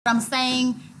I'm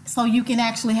saying so you can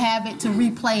actually have it to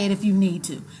replay it if you need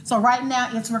to. So right now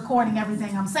it's recording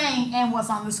everything I'm saying and what's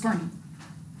on the screen.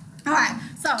 All right,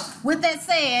 so with that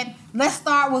said, let's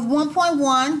start with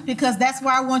 1.1 because that's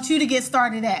where I want you to get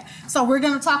started at. So we're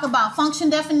going to talk about function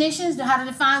definitions, how to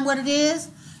define what it is,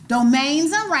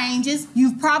 domains and ranges.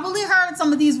 You've probably heard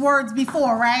some of these words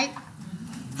before, right?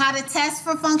 How to test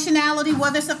for functionality,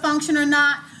 whether it's a function or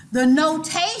not, the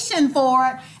notation for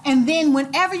it, and then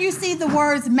whenever you see the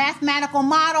words mathematical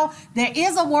model, there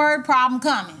is a word problem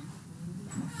coming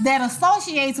that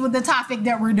associates with the topic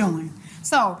that we're doing.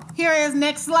 So here is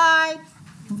next slide.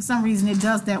 For some reason it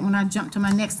does that when I jump to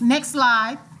my next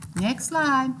slide. Next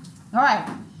slide. All right.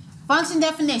 Function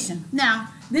definition. Now,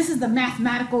 this is the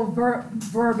mathematical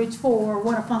verbiage for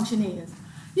what a function is.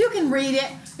 You can read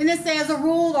it, and it says a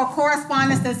rule or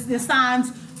correspondence that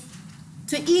assigns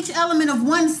to each element of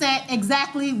one set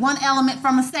exactly one element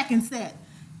from a second set.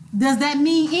 Does that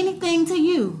mean anything to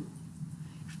you?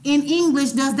 In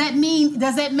English, does that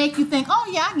make you think,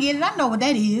 oh yeah, I get it, I know what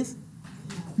that is?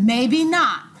 Maybe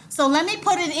not. So let me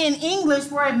put it in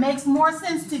English where it makes more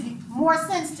sense to you.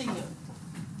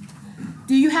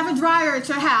 Do you have a dryer at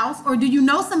your house, or do you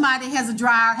know somebody that has a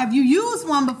dryer? Have you used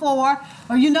one before,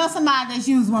 or you know somebody that's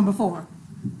used one before?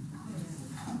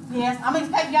 Yes, I'm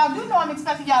expecting y'all. You know I'm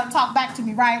expecting y'all to talk back to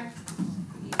me, right?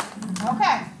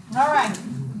 Okay. All right.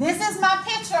 This is my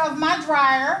picture of my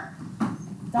dryer.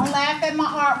 Don't laugh at my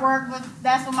artwork, but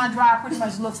that's what my dryer pretty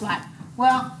much looks like.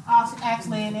 Well,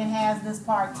 actually, it has this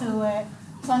part to it.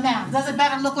 So now, does it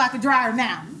better look like a dryer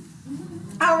now?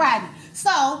 All right.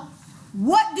 So,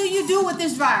 what do you do with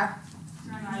this dryer?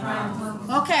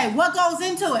 Okay, what goes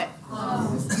into it?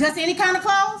 Clothes. Just any kind of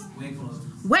clothes? Wet clothes.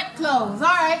 Wet clothes. All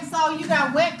right, so you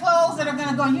got wet clothes that are going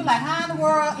to go, and you're like, how in the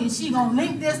world is she going to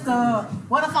link this to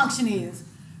what a function is?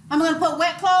 I'm going to put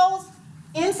wet clothes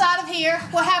inside of here.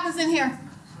 What happens in here?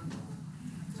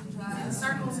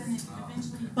 Circles in it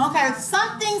eventually. Okay,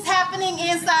 something's happening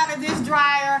inside of this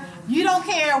dryer. You don't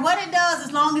care what it does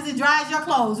as long as it dries your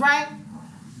clothes, right?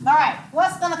 All right,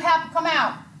 what's going to come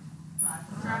out?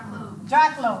 Dry clothes.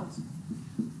 Dry clothes.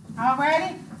 All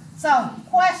righty? So,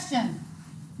 question.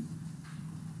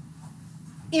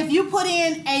 If you put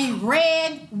in a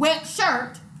red wet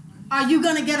shirt, are you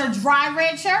going to get a dry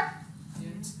red shirt?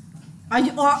 Are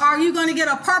you going to get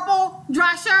a purple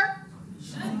dry shirt?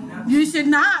 You should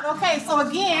not. Okay, so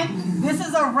again, this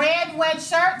is a red wet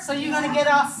shirt, so you're going to get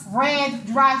a red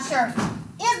dry shirt.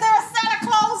 Is there a set of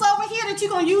clothes over here that you're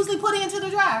going to usually put into the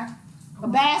dryer? A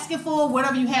basket full,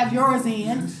 whatever you have yours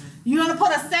in. You're going to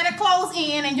put a set of clothes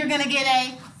in, and you're going to get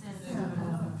a...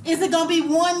 Is it going to be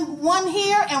one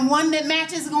here and one that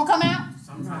matches going to come out?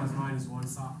 Sometimes mine is one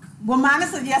sock. Well, mine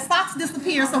is, socks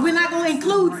disappear, so we're not going to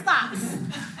include socks.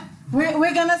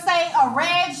 We're going to say a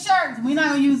red shirt. We're not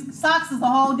going to use socks is a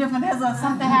whole different,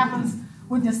 something happens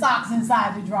with the socks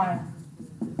inside the dryer.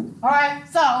 All right,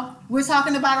 so we're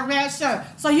talking about a red shirt.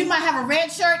 So you might have a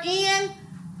red shirt in.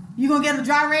 You're going to get a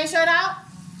dry red shirt out.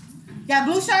 You got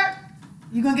a blue shirt.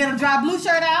 You're going to get a dry blue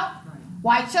shirt out.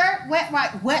 White shirt, wet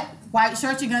white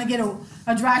shirt. You're going to get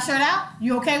a dry shirt out.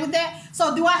 You okay with that?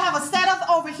 So do I have a setup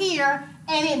over here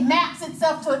and it maps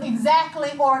itself to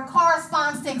exactly or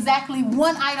corresponds to exactly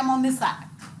one item on this side?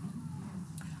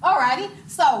 Alrighty,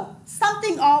 so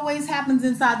something always happens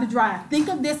inside the dryer. Think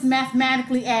of this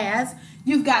mathematically as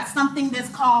you've got something that's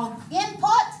called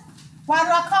input. Why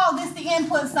do I call this the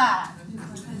input side?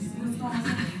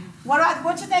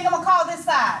 What you think I'm going to call this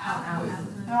side?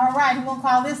 All right, we're going to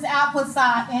call this the output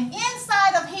side. And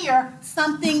inside of here,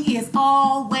 something is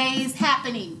always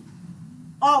happening.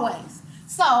 Always.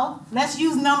 So let's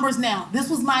use numbers now. This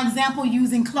was my example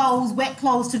using clothes, wet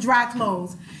clothes to dry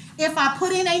clothes. If I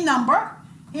put in a number,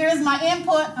 here is my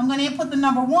input. I'm going to input the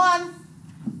number 1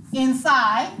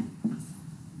 inside.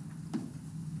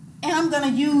 And I'm going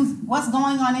to use what's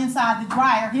going on inside the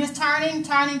dryer. Here's turning.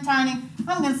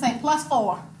 I'm going to say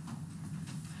 +4.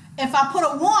 If I put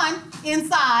a 1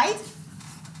 inside,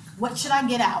 what should I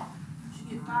get out? You should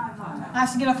get 5 out. I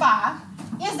should get a 5.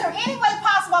 Is there any way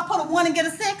possible I put a 1 and get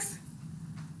a 6?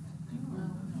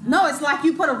 No, it's like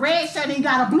you put a red shirt and you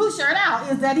got a blue shirt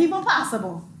out. Is that even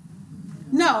possible?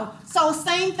 No. So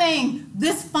same thing.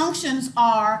 This functions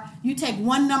are, you take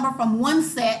one number from one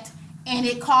set and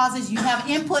it causes, you have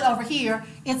input over here,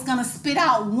 it's going to spit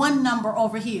out one number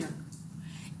over here.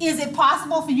 Is it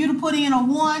possible for you to put in a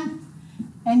 1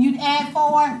 and you'd add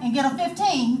 4 and get a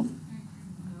 15?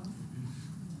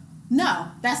 No,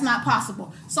 that's not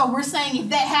possible. So we're saying if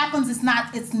that happens, it's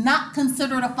not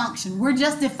considered a function. We're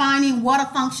just defining what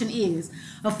a function is.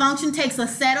 A function takes a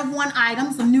set of one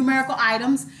item, some numerical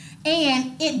items,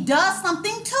 and it does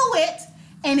something to it,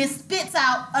 and it spits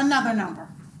out another number.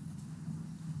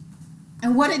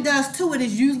 And what it does to it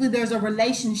is usually there's a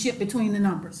relationship between the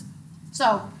numbers.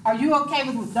 So are you okay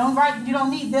with, you don't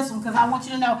need this one because I want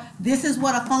you to know this is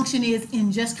what a function is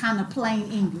in just kind of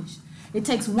plain English. It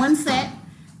takes one set,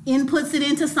 inputs it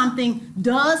into something,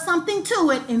 does something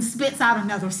to it, and spits out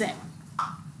another set.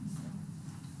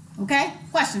 Okay?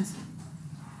 Questions?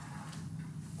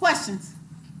 Questions?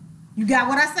 You got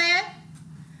what I said?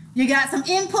 You got some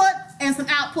input and some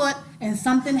output, and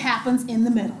something happens in the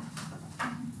middle.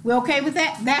 We okay with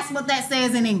that? That's what that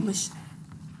says in English.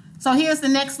 So here's the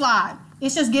next slide.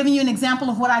 It's just giving you an example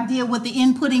of what I did with the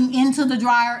inputting into the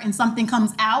dryer and something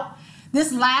comes out.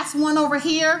 This last one over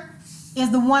here is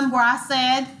the one where I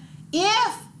said,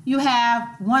 if you have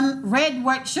one red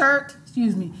wet shirt,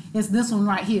 it's this one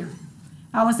right here.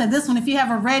 I would say this one, if you have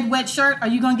a red wet shirt, are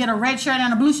you going to get a red shirt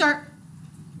and a blue shirt?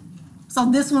 So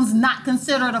this one's not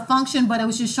considered a function, but it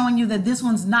was just showing you that this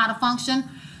one's not a function.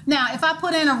 Now, if I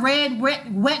put in a red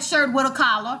wet shirt with a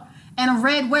collar and a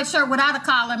red wet shirt without a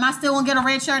collar, am I still going to get a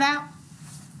red shirt out?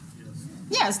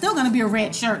 Yes. Yeah, it's still going to be a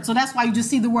red shirt. So that's why you just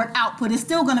see the word output. It's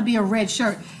still going to be a red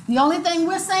shirt. The only thing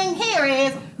we're saying here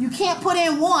is you can't put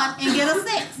in 1 and get a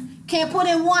 6. Can't put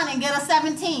in 1 and get a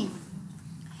 17.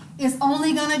 It's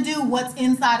only going to do what's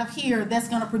inside of here that's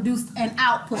going to produce an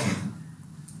output.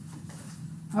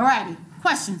 All righty,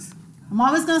 questions? I'm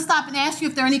always going to stop and ask you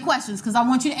if there are any questions because I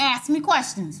want you to ask me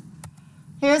questions.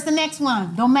 Here's the next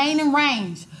one, domain and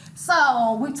range.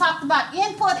 So we talked about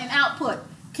input and output.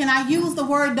 Can I use the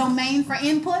word domain for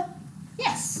input?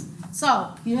 Yes.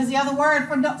 So here's the other word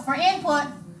for input,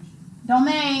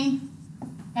 domain,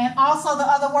 and also the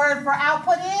other word for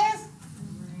output is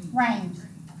range.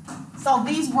 So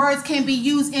these words can be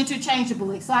used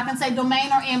interchangeably. So I can say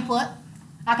domain or input.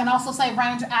 I can also say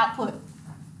range or output.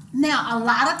 Now, a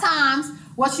lot of times,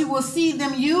 what you will see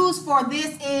them use for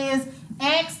this is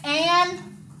X and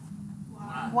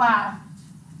Y.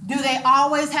 Do they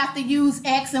always have to use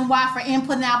X and Y for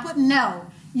input and output? No.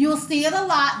 You'll see it a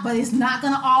lot, but it's not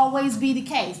going to always be the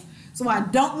case. So I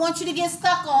don't want you to get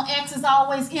stuck on X is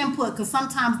always input because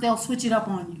sometimes they'll switch it up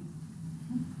on you.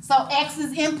 So X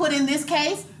is input in this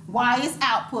case, Y is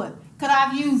output. Could I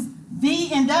have used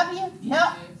V and W? Yep.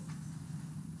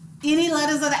 Any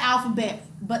letters of the alphabet,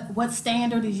 but what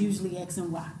standard is usually X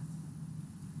and Y.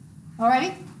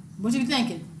 Alrighty? What you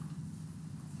thinking?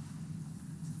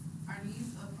 Are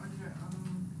these up under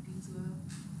D12?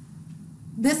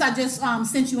 This I just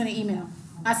sent you in an email.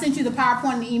 I sent you the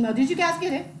PowerPoint in the email. Did you guys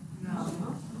get it? No.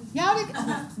 Y'all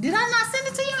did I not send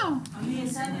it to y'all? Oh, you didn't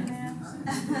send it,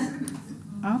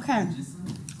 ma'am. Okay.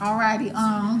 Alrighty.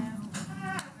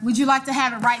 Would you like to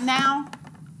have it right now?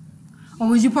 Or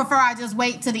would you prefer I just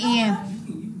wait to the end?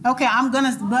 Okay,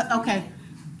 okay.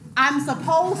 I'm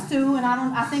supposed to, and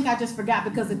I think I just forgot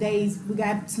because the days, we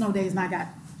got snow days and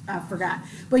I forgot.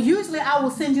 But usually I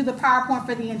will send you the PowerPoint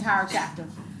for the entire chapter.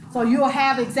 So you'll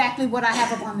have exactly what I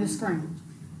have up on this screen.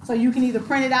 So you can either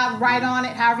print it out and write on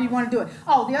it, however you want to do it.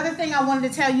 Oh, the other thing I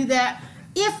wanted to tell you that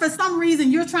if for some reason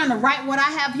you're trying to write what I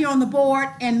have here on the board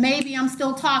and maybe I'm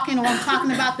still talking or I'm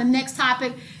talking about the next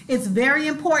topic, it's very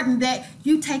important that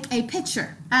you take a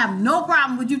picture. I have no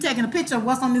problem with you taking a picture of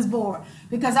what's on this board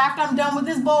because after I'm done with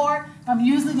this board, I'm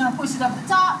usually going to push it up the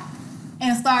top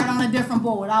and start on a different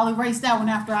board. I'll erase that one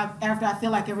after I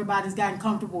feel like everybody's gotten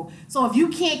comfortable. So if you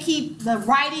can't keep the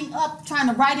writing up, trying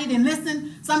to write it and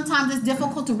listen, sometimes it's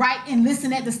difficult to write and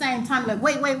listen at the same time. Like,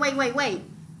 wait.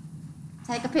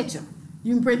 Take a picture.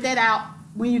 You can print that out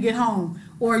when you get home,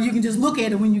 or you can just look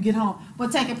at it when you get home.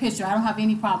 But take a picture. I don't have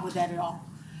any problem with that at all.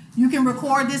 You can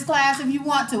record this class if you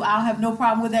want to. I don't have no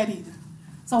problem with that either.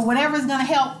 So whatever is going to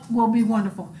help will be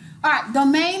wonderful. All right,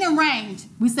 domain and range.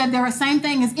 We said they're the same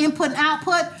thing as input and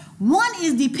output. One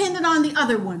is dependent on the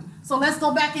other one. So let's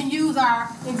go back and use our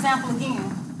example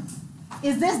again.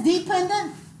 Is this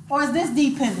dependent or is this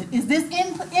dependent? Is this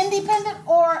independent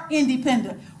or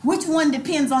independent? Which one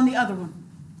depends on the other one?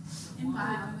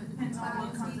 Depends on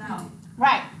what comes out.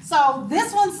 Right. So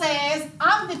this one says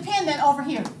I'm dependent over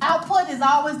here. Output is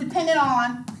always dependent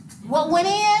on what went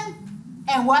in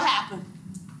and what happened.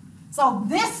 So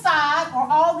this side, or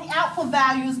all the output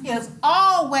values, is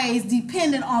always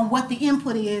dependent on what the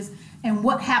input is and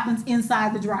what happens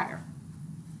inside the dryer.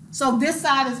 So this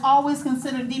side is always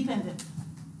considered dependent.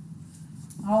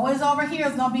 Always over here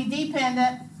is going to be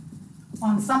dependent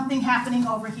on something happening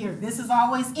over here. This is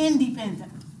always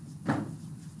independent.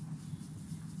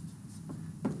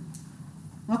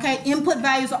 Okay, input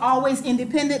values are always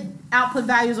independent. Output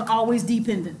values are always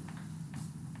dependent.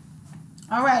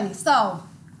 Alrighty, so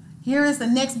here is the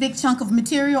next big chunk of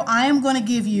material. I am going to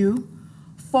give you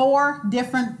 4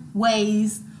 different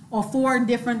ways or 4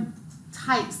 different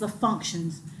types of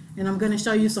functions. And I'm going to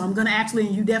show you, so I'm going to actually,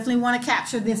 you definitely want to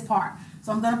capture this part.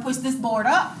 So I'm going to push this board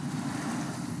up.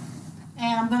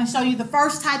 And I'm going to show you the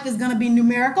first type is going to be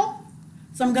numerical.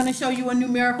 So I'm going to show you a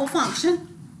numerical function.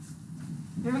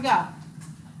 Here we go.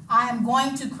 I am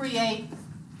going to create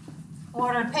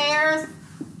ordered pairs.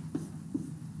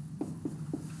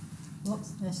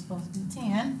 Whoops, that's supposed to be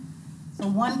 10. So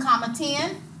 1 comma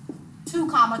 10, 2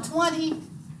 comma 20,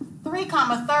 3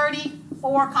 comma 30,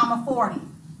 4 comma 40.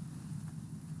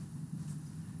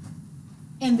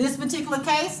 In this particular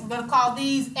case, I'm going to call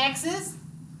these X's.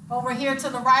 Over here to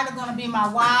the right are going to be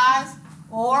my Y's,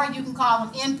 or you can call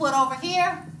them input over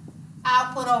here,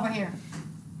 output over here.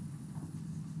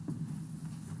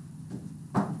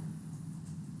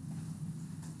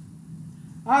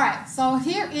 All right, so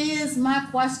here is my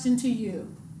question to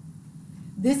you.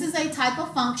 This is a type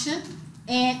of function,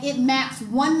 and it maps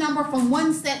one number from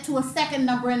one set to a second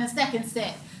number in a second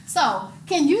set. So,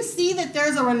 can you see that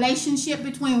there's a relationship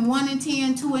between 1 and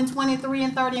 10, 2 and 20, 3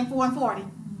 and 30, and 4 and 40?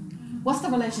 What's the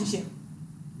relationship?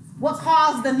 What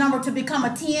caused the number to become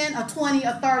a 10, a 20,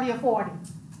 a 30, or 40?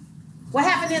 What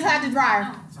happened inside the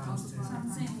dryer?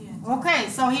 Okay,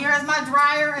 so here is my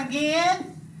dryer again.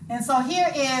 And so here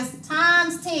is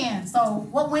times 10. So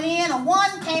what went in? A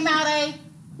 1 came out a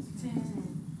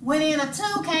 10. Went in a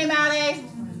 2 came out a.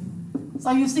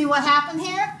 So you see what happened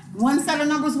here? One set of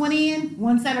numbers went in,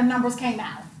 one set of numbers came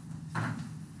out.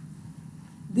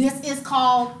 This is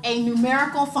called a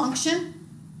numerical function.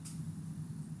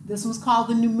 This was called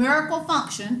the numerical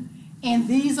function, and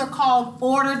these are called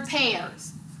ordered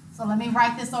pairs. So let me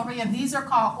write this over here. These are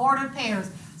called ordered pairs.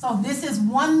 So this is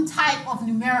one type of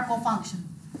numerical function,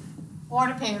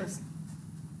 ordered pairs.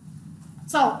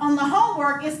 So on the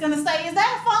homework, it's going to say, is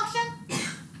that a function?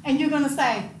 And you're going to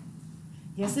say,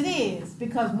 yes, it is,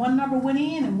 because one number went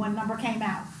in and one number came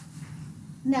out.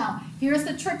 Now, here's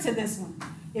the trick to this one.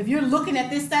 If you're looking at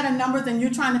this set of numbers and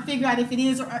you're trying to figure out if it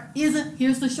is or isn't,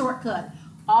 here's the shortcut.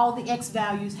 All the x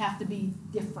values have to be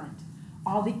different.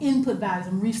 All the input values,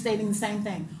 I'm restating the same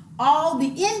thing. All the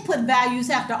input values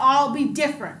have to all be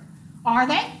different. Are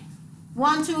they?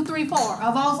 1, 2, 3, 4.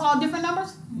 Are those all different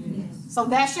numbers? Yes. So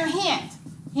that's your hint.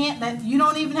 Hint that you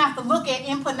don't even have to look at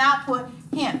input and output.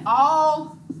 Hint,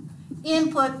 all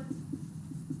input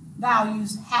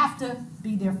values have to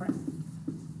be different.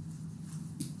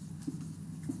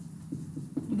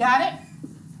 You got it?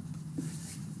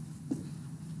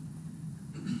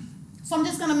 So I'm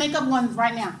just going to make up one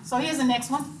right now. So here's the next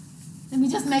one. Let me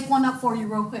just make one up for you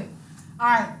real quick. All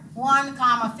right, 1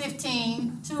 comma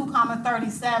 15, 2 comma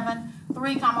 37,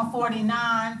 3 comma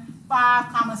 49,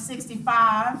 5 comma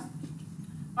 65. All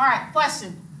right,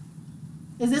 question.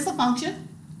 Is this a function?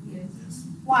 Yes.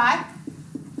 Why?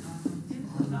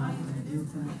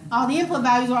 All the input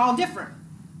values are all different.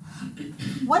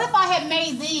 What if I had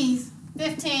made these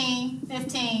 15,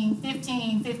 15,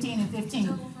 15, 15, and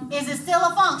 15? Is it still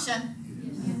a function?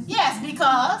 Yes,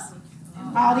 because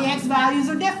all the x values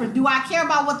are different. Do I care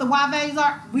about what the y values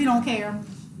are? We don't care.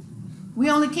 We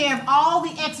only care if all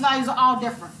the x values are all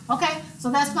different. Okay,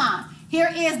 so that's fine. Here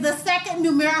is the second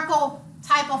numerical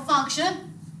type of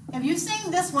function. Have you seen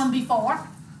this one before?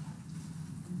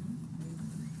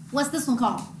 What's this one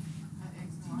called?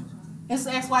 It's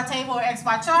the XY table or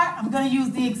XY chart. I'm going to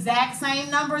use the exact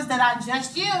same numbers that I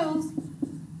just used.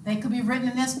 They could be written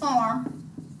in this form.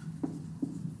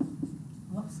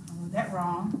 Whoops, I wrote that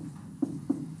wrong.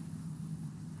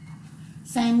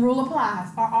 Same rule applies.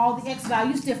 Are all the x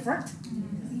values different?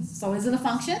 Yes. So is it a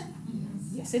function?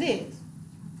 Yes, it is.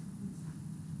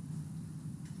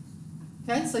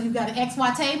 Okay, so you've got an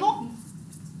XY table.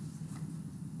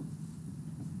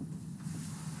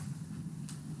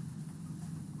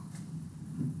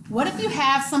 What if you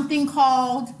have something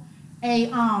called a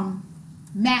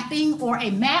mapping or a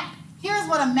map? Here's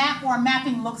what a map or a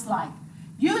mapping looks like.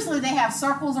 Usually they have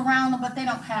circles around them, but they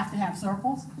don't have to have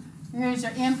circles. Here's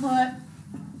your input.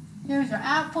 Here's your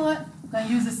output. I'm going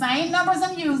to use the same numbers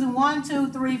I'm using. 1,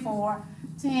 2, 3, 4,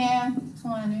 10,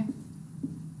 20,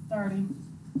 30,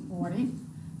 40.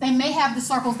 They may have the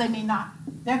circles, they may not.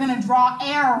 They're going to draw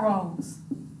arrows.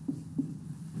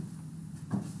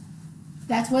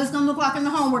 That's what it's going to look like in the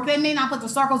homework. They may not put the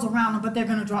circles around them, but they're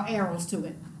going to draw arrows to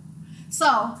it.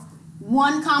 So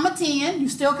 1 comma 10, you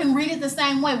still can read it the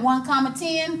same way. 1 comma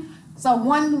 10. So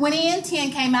 1 went in,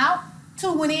 10 came out.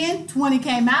 2 went in, 20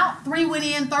 came out. 3 went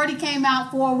in, 30 came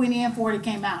out. 4 went in, 40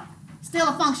 came out. Still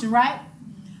a function, right?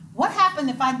 What happened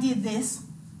if I did this?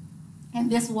 And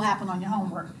this will happen on your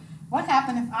homework. What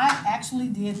happened if I actually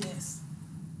did this?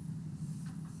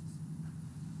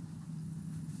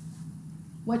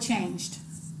 What changed?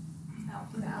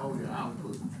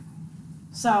 Output.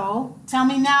 So tell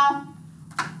me now,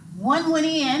 1 went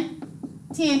in,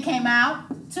 10 came out,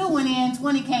 2 went in,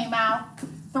 20 came out,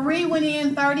 3 went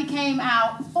in, 30 came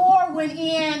out, 4 went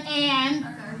in and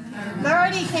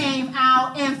 30 came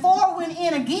out, and 4 went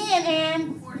in again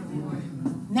and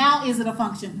now is it a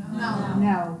function? No.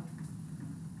 No.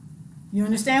 You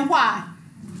understand why?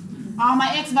 All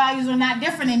my x values are not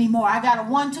different anymore. I got a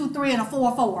 1, 2, 3, and a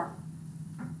 4, 4.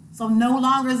 So no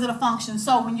longer is it a function.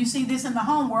 So when you see this in the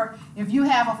homework, if you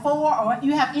have a 4 or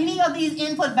you have any of these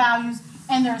input values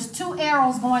and there's 2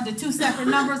 arrows going to 2 separate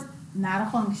numbers, not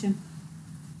a function.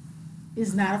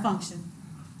 It's not a function.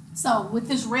 So with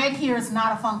this red here, it's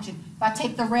not a function. If I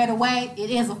take the red away, it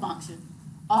is a function.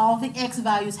 All the x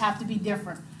values have to be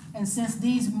different. And since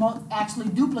these actually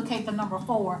duplicate the number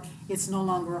 4, it's no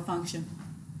longer a function.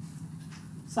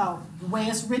 So the way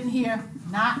it's written here,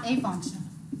 not a function.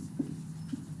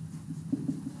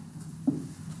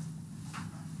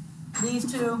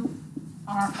 These two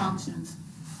are functions.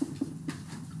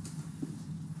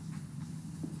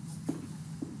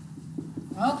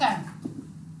 Okay.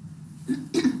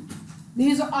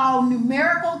 These are all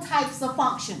numerical types of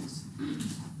functions.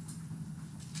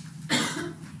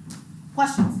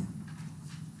 Questions?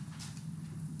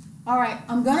 All right,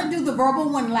 I'm going to do the verbal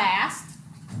one last.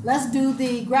 Let's do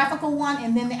the graphical one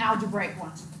and then the algebraic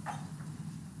one.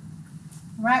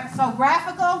 All right, so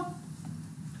graphical,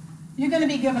 you're going to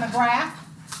be given a graph.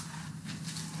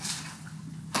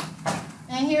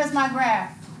 And here's my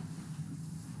graph.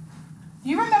 Do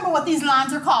you remember what these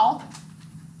lines are called?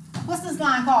 What's this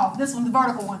line called? This one, the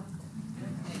vertical one.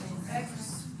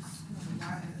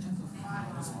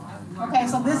 Okay,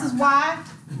 so this is Y.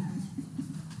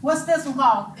 What's this one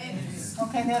called? X.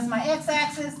 Okay, there's my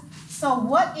x-axis. So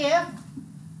what if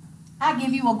I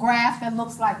give you a graph that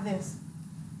looks like this?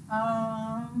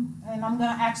 And I'm going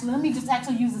to actually, let me just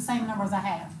actually use the same numbers I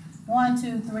have. 1,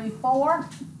 2, 3, 4,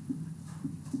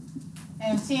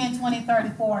 and 10, 20, 30,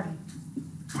 40.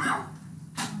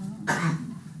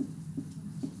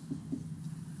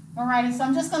 Alrighty, so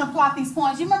I'm just going to plot these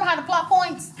points. You remember how to plot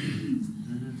points?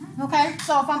 Okay,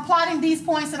 so if I'm plotting these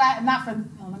points that I, not for,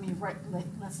 oh,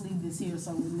 let's leave this here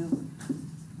so we know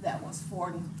that was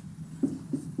 40.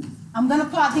 I'm going to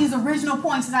plot these original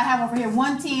points that I have over here.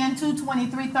 110, 220,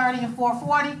 330, and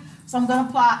 440. So I'm going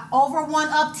to plot over 1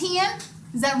 up 10.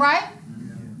 Is that right?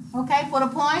 Okay, put a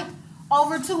point.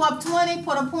 Over 2 up 20,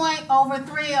 put a point. Over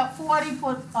 3 up 40,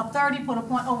 put up 30, put a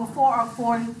point. Over 4 up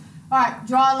 40. All right,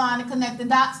 draw a line to connect the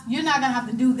dots. You're not going to have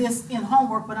to do this in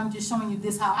homework, but I'm just showing you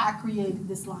this, how I created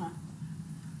this line.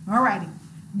 All righty,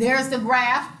 there's the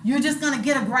graph. You're just going to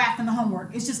get a graph in the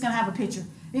homework. It's just going to have a picture.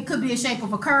 It could be a shape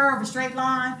of a curve, a straight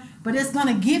line, but it's going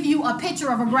to give you a picture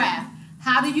of a graph.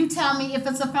 How do you tell me if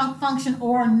it's a function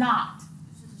or not?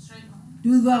 It's just a straight line.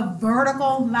 Do the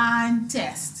vertical line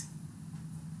test.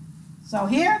 So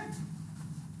here,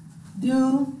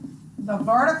 do the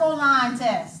vertical line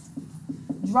test.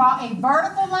 Draw a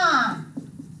vertical line,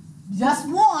 just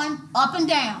one, up and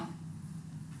down.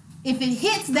 If it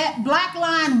hits that black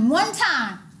line 1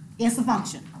 time, it's a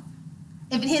function.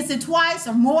 If it hits it twice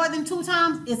or more than 2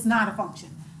 times, it's not a function.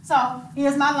 So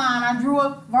here's my line. I drew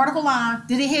a vertical line.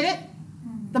 Did it hit it?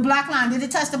 The black line. Did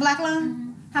it touch the black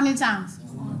line? How many times?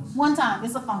 1 time.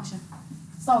 It's a function.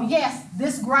 So yes,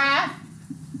 this graph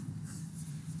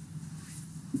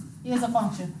is a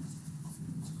function.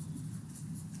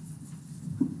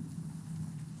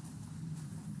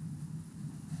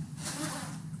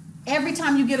 Every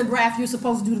time you get a graph, you're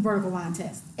supposed to do the vertical line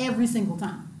test. Every single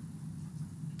time.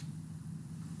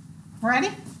 Ready?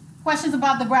 Questions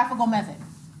about the graphical method?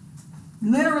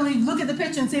 Literally look at the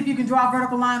picture and see if you can draw a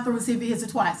vertical line through and see if it hits it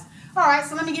twice. All right,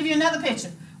 so let me give you another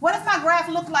picture. What if my graph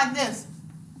looked like this?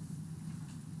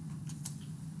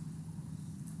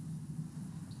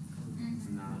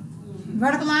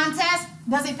 Vertical line test,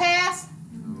 does it pass?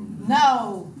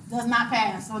 No, does not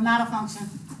pass, so not a function.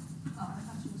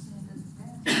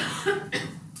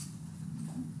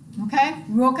 Okay,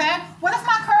 you okay? What if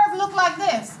my curve looked like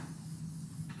this?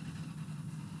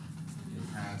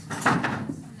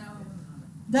 No.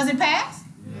 Does it pass?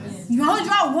 Yes. You can only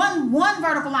draw one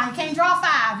vertical line. You can't draw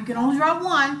 5. You can only draw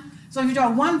 1. So if you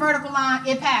draw 1 vertical line,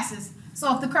 it passes.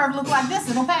 So if the curve looked like this,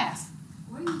 it'll pass.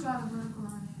 Where do you draw the vertical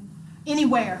line in?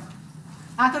 Anywhere.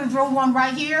 I could have drawn one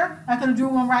right here. I could have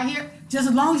drawn one right here. Just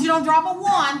as long as you don't draw but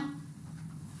 1.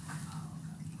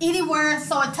 Anywhere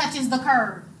so it touches the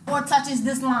curve, or touches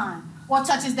this line, or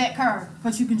touches that curve.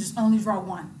 But you can just only draw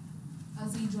 1. Oh,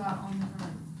 so you draw it on the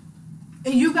curve.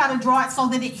 And you got to draw it so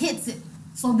that it hits it,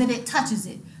 so that it touches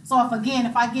it. So if again,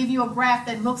 if I give you a graph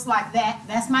that looks like that,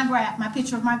 that's my graph, my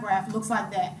picture of my graph looks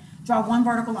like that. Draw one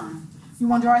vertical line. You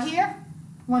want to draw it here?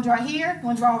 You want to draw it here? You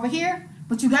want to draw over here?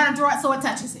 But you got to draw it so it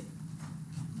touches it.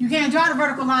 You can't draw the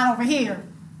vertical line over here.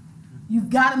 You've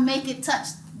got to make it touch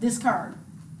this curve.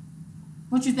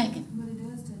 What you thinking? But it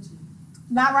does touch it.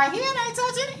 Not right here, it ain't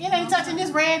touching it. It ain't touching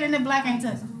this red and the black ain't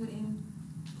touching. Do it in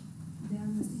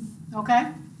down the sea.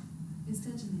 Okay? It's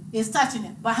touching it. It's touching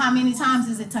it. But how many times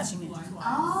is it touching it?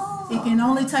 Oh. It can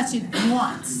only touch it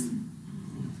once.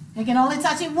 It can only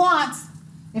touch it once.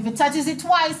 If it touches it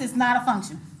twice, it's not a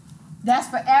function. That's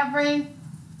for every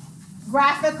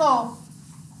graphical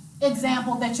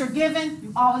example that you're given.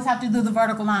 You always have to do the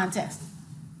vertical line test.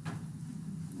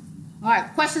 All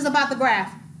right, questions about the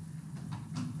graph?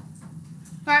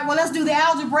 All right, well, let's do the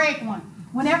algebraic one.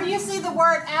 Whenever you see the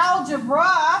word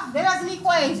algebra, there's an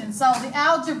equation. So the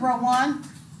algebra one,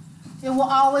 it will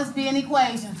always be an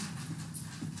equation.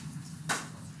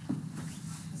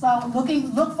 So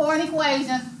look for an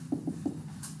equation.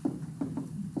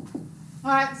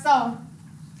 All right, so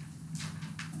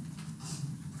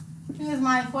here's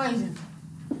my equation.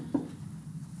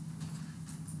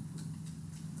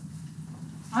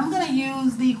 I'm going to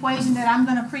use the equation that I'm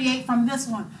going to create from this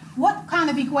one. What kind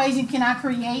of equation can I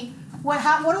create? What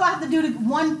do I have to do?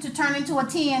 1 to turn into a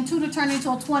 10, 2 to turn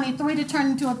into a 20, 3 to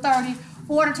turn into a 30,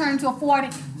 4 to turn into a 40.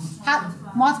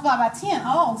 Multiply by 10.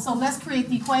 Oh, so let's create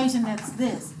the equation that's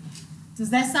this. Does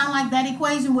that sound like that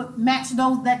equation would match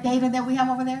that data that we have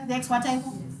over there, the XY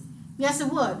table? Yes,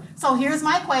 it would. So here's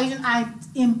my equation. I,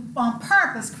 on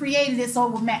purpose, created it so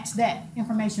it would match that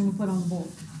information we put on the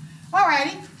board.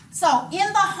 Alrighty. So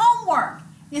in the homework,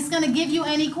 it's going to give you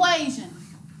an equation.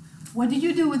 What do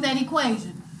you do with that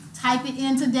equation? Type it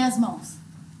into Desmos.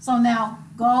 So now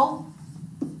go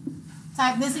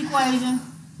type this equation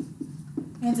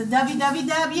into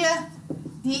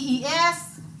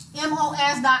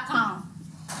www.desmos.com.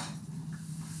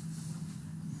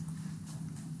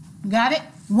 Got it?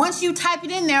 Once you type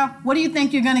it in there, what do you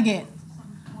think you're going to get?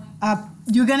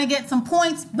 You're going to get some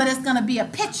points, but it's going to be a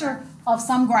picture of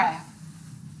some graph.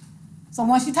 So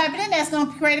once you type it in there, it's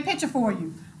going to create a picture for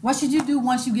you. What should you do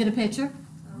once you get a picture?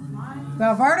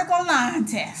 The vertical line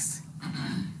test.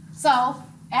 So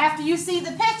after you see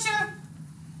the picture,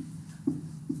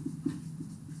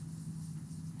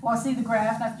 or see the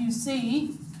graph, after you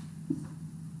see,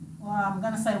 well, I'm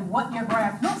going to say what your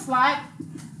graph looks like.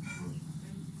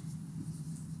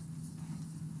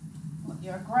 What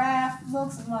your graph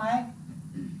looks like.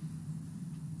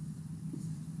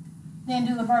 Then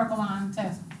do the vertical line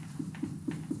test.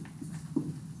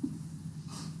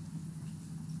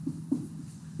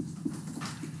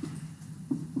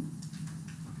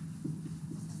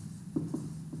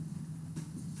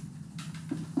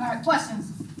 All right,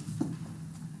 questions?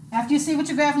 After you see what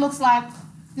your graph looks like,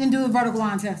 then do the vertical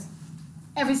line test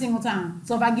every single time.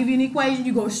 So if I give you an equation,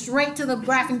 you go straight to the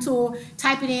graphing tool,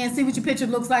 type it in, see what your picture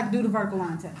looks like, do the vertical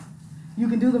line test. You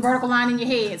can do the vertical line in your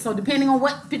head. So depending on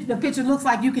what the picture looks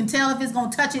like, you can tell if it's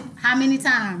going to touch it how many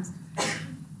times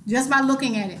just by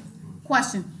looking at it.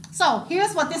 Question. So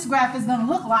here's what this graph is going to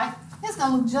look like. It's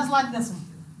going to look just like this one.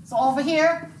 So over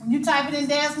here, when you type it in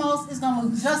Desmos, it's going to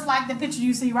look just like the picture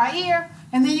you see right here.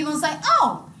 And then you're going to say,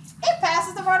 oh, it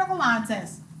passes the vertical line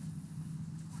test.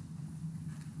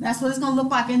 That's what it's going to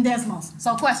look like in Desmos.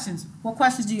 So questions. What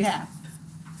questions do you have?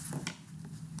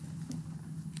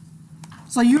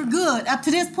 So you're good. Up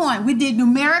to this point, we did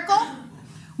numerical,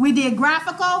 we did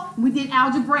graphical, we did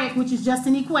algebraic, which is just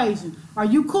an equation. Are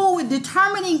you cool with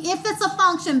determining if it's a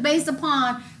function based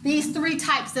upon these 3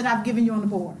 types that I've given you on the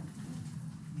board?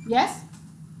 Yes?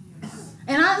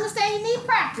 And I understand you need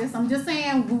practice. I'm just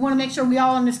saying we want to make sure we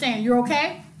all understand. You're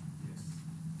okay?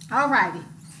 All righty.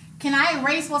 Can I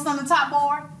erase what's on the top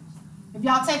board? If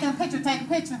y'all taking a picture, take a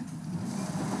picture.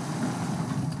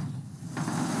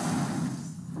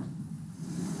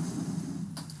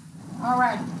 All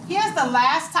right. Here's the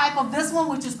last type of this one,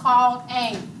 which is called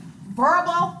a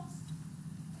verbal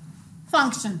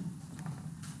function.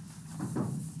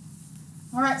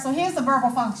 All right, so here's the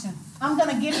verbal function. I'm going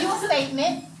to give you a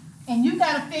statement, and you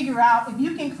got to figure out if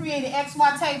you can create an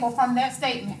XY table from that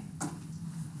statement.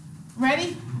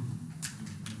 Ready?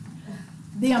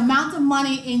 The amount of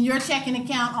money in your checking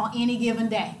account on any given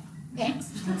day.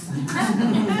 X.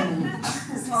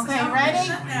 Okay,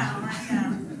 ready?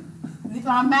 The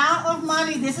amount of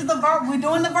money, this is the verb, we're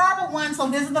doing the verbal one, so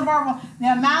this is the verbal. The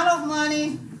amount of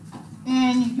money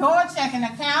in your checking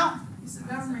account. It's a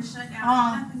government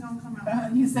shutdown. Nothing gonna come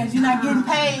out. You said you're not getting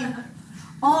paid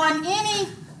on any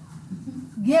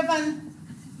given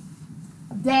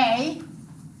day,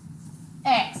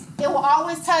 X. it will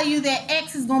always tell you that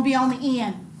X is going to be on the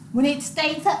end. When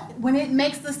it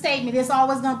makes the statement, it's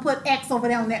always going to put X over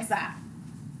there on that side.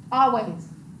 Always.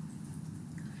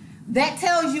 That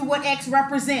tells you what X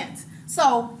represents.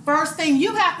 So first thing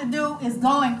you have to do is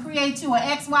go and create you an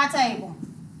XY table.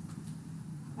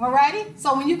 Alrighty?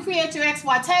 So when you create your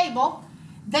XY table,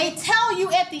 they tell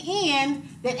you at the end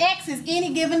that X is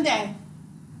any given day.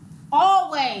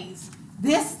 Always.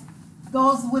 This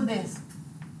goes with this.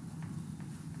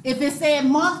 If it said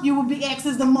month, you would be X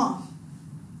is the month.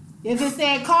 If it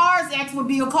said cars, X would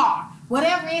be a car.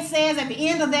 Whatever it says at the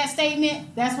end of that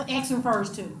statement, that's what X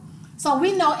refers to. So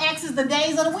we know X is the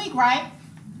days of the week, right?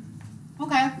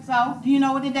 Okay, so do you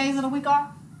know what the days of the week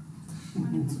are?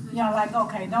 Y'all like,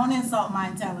 okay, don't insult my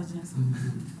intelligence.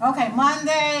 Okay,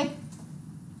 Monday,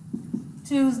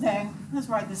 Tuesday. Let's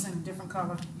write this in a different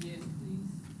color. Yeah,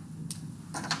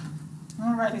 please.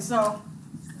 Alrighty, so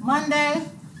Monday,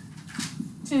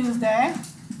 Tuesday,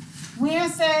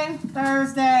 Wednesday,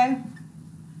 Thursday,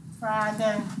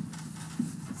 Friday,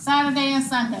 Saturday, and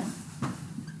Sunday.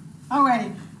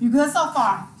 Alrighty, you good so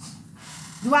far?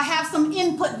 Do I have some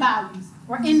input values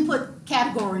or input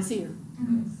categories here?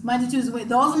 Monday, Tuesday, Wednesday.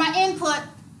 Those are my input.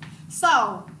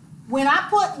 So when I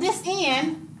put this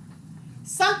in,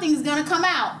 something's going to come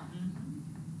out.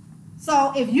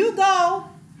 So if you go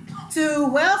to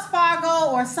Wells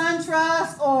Fargo or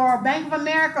SunTrust or Bank of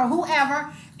America or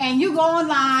whoever, and you go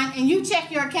online and you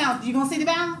check your account, you going to see the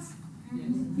balance?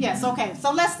 Yes, okay.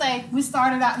 So let's say we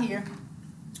started out here.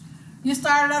 You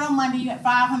started out on Monday, you had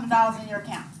 $500 in your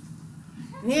account.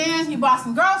 Then you bought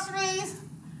some groceries.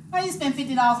 Well, you spent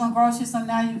 $50 on groceries, so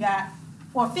now you got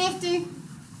 $450.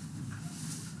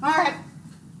 All right.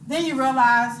 Then you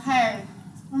realize, hey,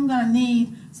 I'm going to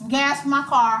need some gas for my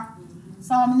car.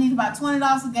 So I'm going to need about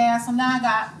 $20 of gas. So now I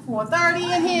got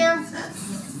 $430 in here.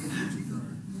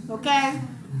 Okay.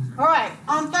 All right.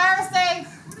 On Thursday,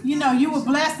 you know, you were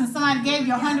blessed and somebody gave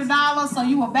you $100, so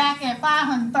you were back at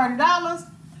 $530.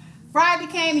 Friday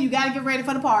came and you got to get ready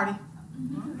for the party.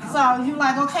 So you're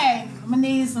like, okay, I'm going to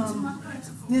need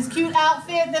this cute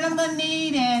outfit that I'm going to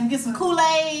need and get some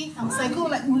Kool-Aid. I'm going to say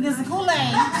Kool-Aid. We'll get some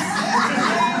Kool-Aid.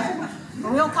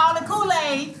 But we don't call it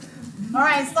Kool-Aid. All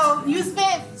right, so you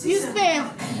spent, let's say you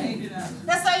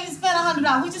spent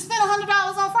 $100. We just spent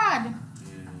 $100 on Friday.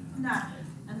 Nah.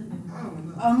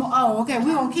 Oh, okay,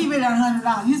 we're going to keep it at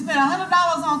 $100. You spent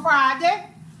 $100 on Friday.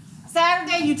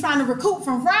 Saturday, you're trying to recoup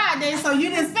from Friday, so you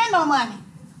didn't spend no money.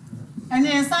 And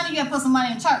then Sunday, you got to put some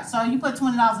money in church. So you put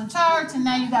 $20 in church, and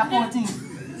now you got $14.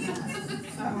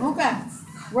 Okay,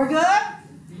 we're good?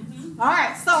 All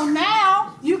right, so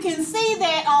now you can see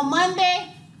that on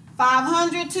Monday,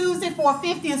 500, Tuesday,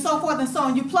 450, and so forth and so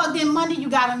on. You plugged in Monday, you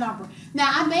got a number. Now,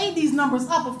 I made these numbers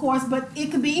up, of course, but it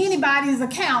could be anybody's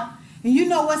account, and you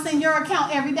know what's in your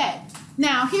account every day.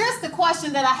 Now, here's the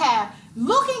question that I have.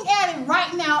 Looking at it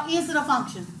right now, is it a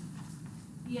function?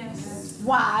 Yes.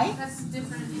 Why? That's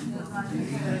different in the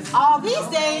logic. All these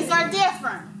days are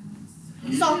different.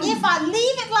 So if I leave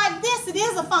it like this, it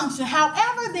is a function.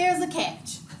 However, there's a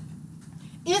catch.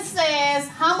 It says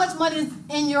how much money is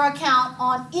in your account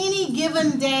on any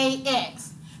given day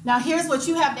X. Now here's what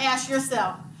you have to ask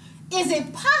yourself. Is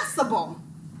it possible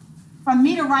for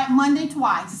me to write Monday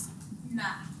twice? Nah.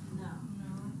 No.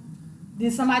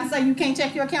 Did somebody say you can't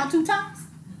check your account 2 times?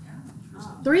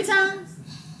 3 times?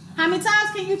 How many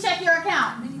times can you check your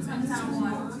account? Many times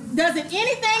one. Does it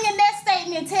anything in that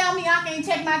statement tell me I can't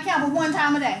check my account but 1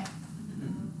 time a day?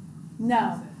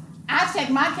 No. I check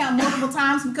my account multiple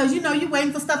times because you know you're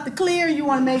waiting for stuff to clear. You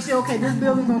want to make sure, okay, this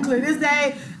bill is going to clear this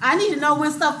day. I need to know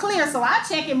when stuff clears, so I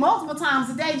check it multiple times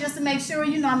a day just to make sure,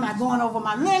 you know, I'm not going over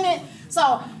my limit.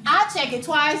 So I check it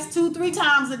twice, 2, 3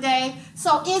 times a day.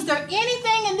 So is there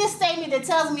anything in this statement that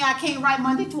tells me I can't write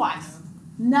Monday twice?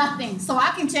 Nothing. So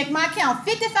I can check my account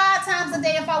 55 times a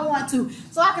day if I want to.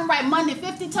 So I can write Monday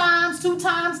 50 times, 2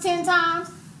 times, 10 times.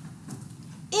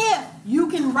 If you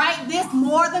can write this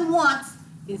more than once,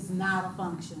 it's not a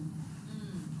function.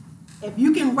 If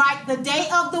you can write the day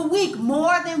of the week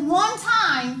more than 1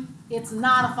 time, it's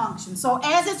not a function. So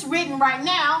as it's written right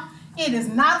now, it is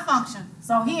not a function.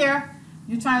 So here,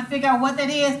 you're trying to figure out what that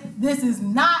is. This is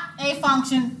not a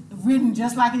function written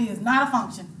just like it is. Not a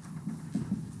function.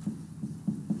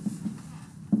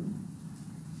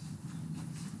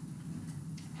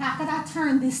 How could I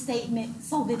turn this statement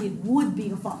so that it would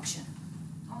be a function?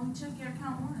 Only check your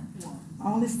account once.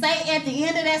 Only say at the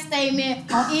end of that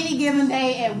statement on any given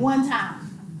day at 1 time.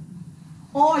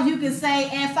 Or you can say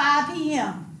at 5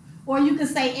 p.m. Or you can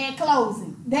say at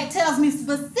closing. That tells me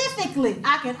specifically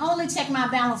I can only check my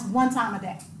balance 1 time a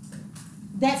day.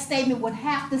 That statement would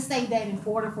have to say that in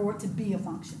order for it to be a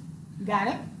function. Got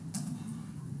it?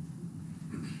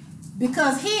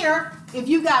 Because here, if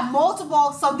you got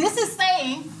multiple, so this is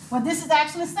saying, what this is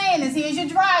actually saying is, here's your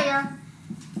dryer.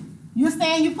 You're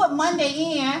saying you put Monday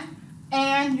in,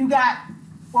 and you got,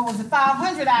 what was it,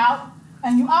 500 out,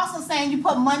 and you also saying you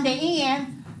put Monday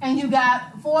in, and you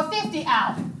got 450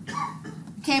 out.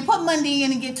 You can't put Monday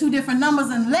in and get two different numbers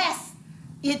unless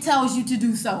it tells you to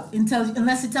do so,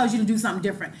 unless it tells you to do something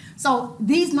different. So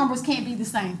these numbers can't be the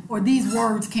same, or these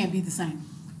words can't be the same.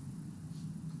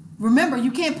 Remember, you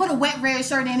can't put a wet red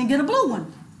shirt in and get a blue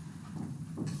one.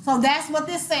 So that's what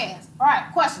this says. All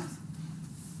right, questions?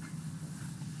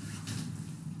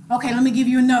 Okay, let me give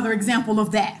you another example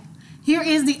of that. Here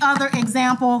is the other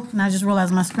example, and I just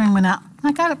realized my screen went out.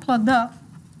 I got it plugged up.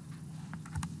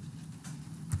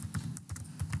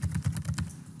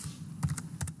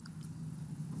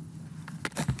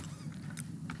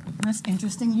 That's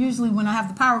interesting. Usually when I have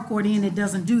the power cord in, it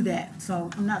doesn't do that.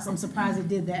 So I'm surprised it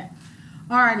did that.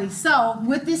 Alrighty, so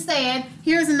with this said,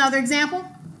 here's another example.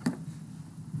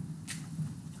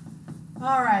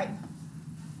 All right.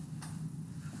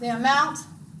 The amount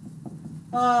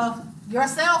of your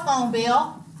cell phone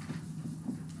bill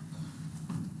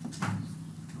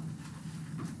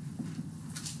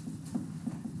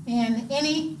in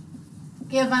any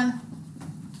given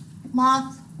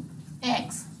month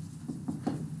X.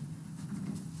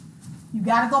 You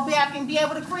got to go back and be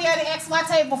able to create an XY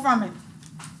table from it.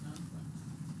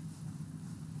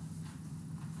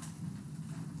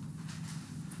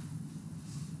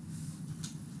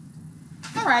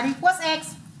 Alrighty, what's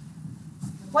X?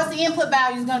 What's the input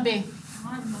value is going to be?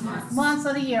 Months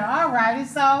of the year. Alrighty,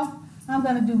 so I'm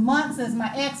going to do months as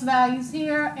my X values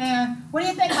here. And what do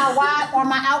you think my Y or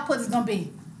my output is going to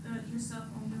be? Your cell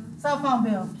phone bill. Cell phone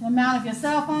bill. The amount of your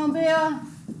cell phone bill.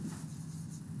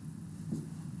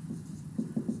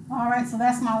 Alright, so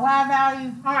that's my Y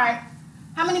value. Alright,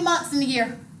 how many months in the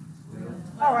year?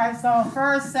 Alright, so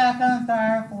first, second,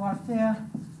 third, fourth, fifth,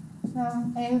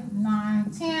 7, 8,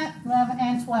 9, 10, 11,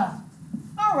 and 12.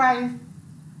 Alrighty.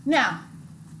 Now,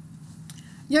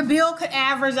 your bill could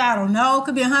average, I don't know,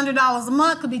 could be $100 a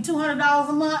month, could be $200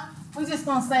 a month. We're just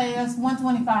going to say it's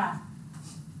 $125.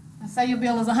 Let's say your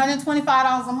bill is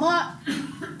 $125 a month.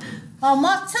 On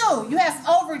month 2, you have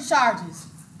overage charges.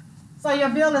 So your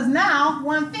bill is now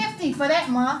 $150 for that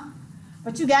month,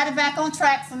 but you got it back on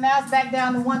track, so now it's back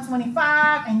down to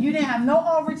 $125, and you didn't have no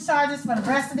overage charges for the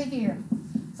rest of the year.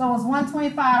 So it's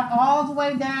 $125 all the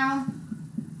way down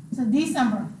to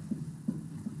December.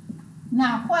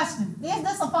 Now, question, is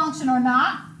this a function or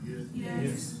not?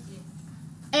 Yes.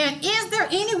 And is there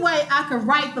any way I could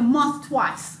write the month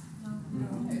twice?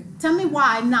 No. Tell me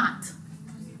why not.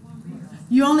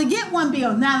 You only get one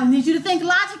bill. Now, I need you to think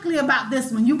logically about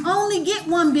this one. You only get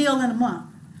one bill in a month.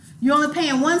 You're only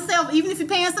paying oneself, even if you're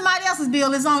paying somebody else's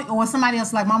bill, is on, or somebody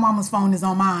else, like my mama's phone is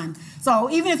on mine. So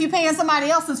even if you're paying somebody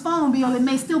else's phone bill, it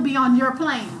may still be on your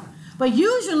plan. But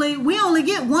usually, we only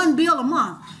get one bill a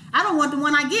month. I don't want the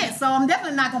one I get, so I'm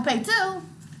definitely not going to pay 2.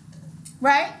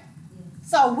 Right?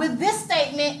 So with this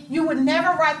statement, you would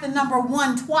never write the number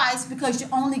 1 twice because you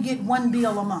only get one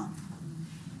bill a month.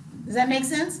 Does that make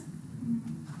sense?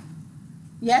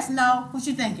 Yes? No? What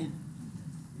you thinking?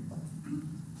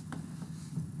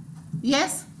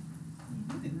 Yes?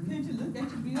 Can't you look at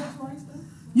your bill twice though?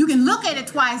 You can look at it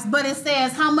twice, but it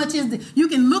says how much is the, you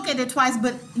can look at it twice,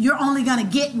 but you're only going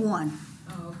to get one.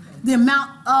 Oh, okay. The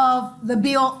amount of the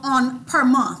bill on per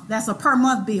month. That's a per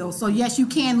month bill. So yes, you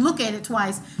can look at it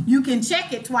twice. You can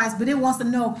check it twice, but it wants to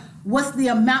know what's the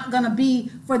amount going to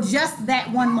be for just that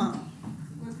 1 month.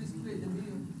 What's the split the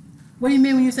bill? What do you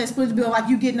mean when you say split the bill? Like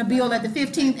you getting a bill at the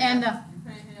 15th and the, You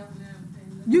pay half of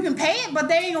them, you can pay it, but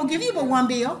they ain't going to give you but one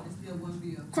bill. it's still one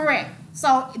bill. Correct.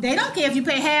 So they don't care if you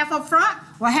pay half up front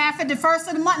or half at the first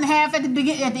of the month and half at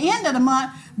the end of the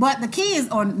month. But the key is,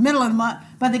 or middle of the month.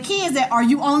 But the key is that are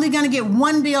you only going to get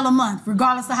one bill a month,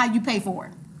 regardless of how you pay for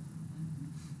it?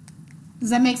 Does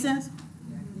that make sense?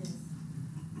 Yes.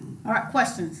 All right.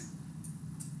 Questions?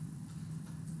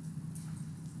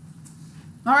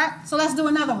 All right. So let's do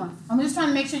another one. I'm just trying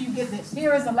to make sure you get this.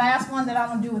 Here is the last one that I'm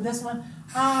going to do with this one.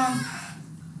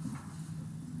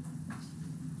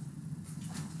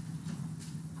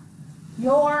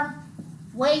 Your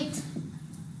weight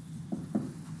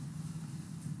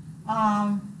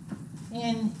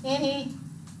in any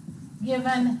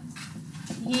given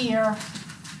year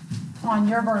on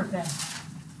your birthday.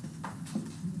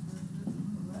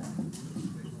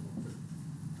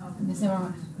 Let me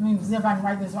see if I can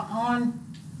write this one.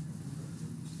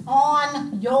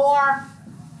 On your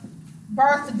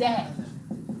birthday.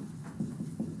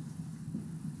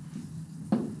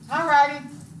 Alrighty.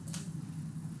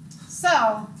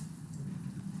 So,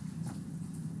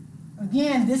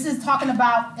 again, this is talking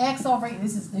about X over,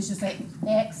 this should say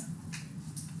X.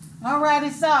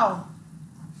 Alrighty, so,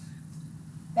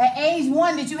 at age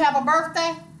 1, did you have a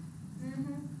birthday?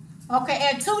 Okay,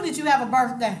 at 2, did you have a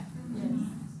birthday?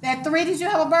 At 3, did you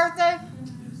have a birthday?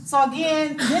 So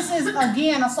again, this is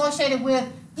again associated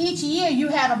with each year you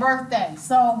had a birthday.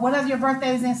 So whatever your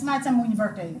birthday is in, somebody tell me when your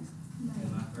birthday is.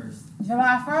 July 1st.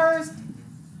 July 1st?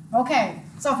 Okay,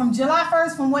 so from July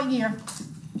 1st, from what year?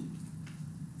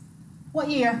 What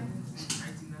year?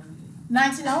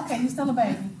 19, okay, you're still a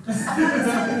baby.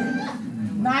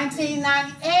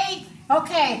 1998.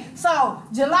 Okay, so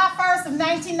July 1st of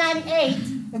 1998,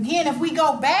 again, if we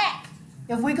go back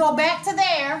to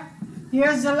there,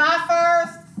 here's July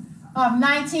 1st of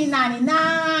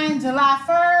 1999, July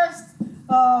 1st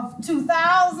of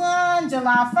 2000,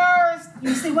 July 1st.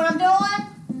 You see what I'm doing?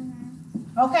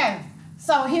 Okay,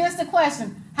 so here's the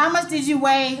question. How much did you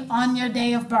weigh on your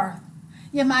day of birth?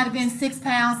 It might have been 6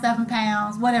 pounds, 7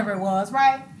 pounds, whatever it was,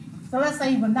 right? So let's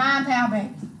say you were a 9-pound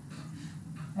baby.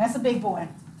 That's a big boy.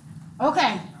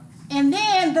 Okay, and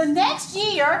then the next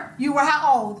year, you were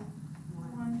how old?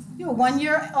 You were 1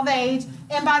 year of age,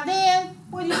 and by then,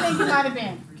 what do you think you might have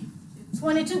been?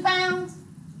 22 pounds?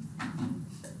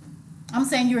 I'm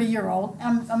saying you're a year old.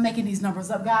 I'm making these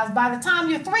numbers up, guys. By the time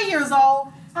you're 3 years old,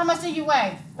 how much do you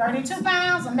weigh? 32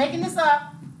 pounds? I'm making this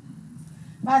up.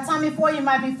 By the time you're 4, you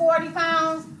might be 40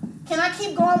 pounds. Can I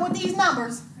keep going with these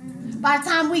numbers? By the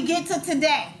time we get to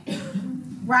today,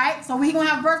 right? So we're going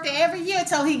to have birthday every year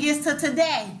till he gets to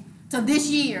today, to this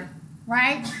year,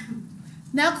 right?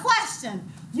 Now, question.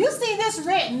 You see this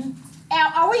written.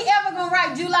 Are we ever going to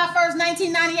write July 1st,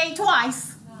 1998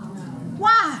 twice? No.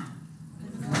 Why?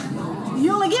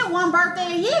 You only get 1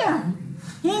 birthday a year.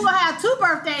 He ain't going to have 2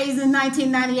 birthdays in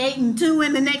 1998 and 2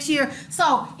 in the next year.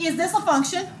 So, is this a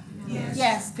function? Yes.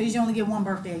 Yes, because you only get 1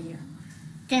 birthday a year.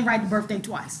 Can't write the birthday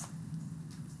twice.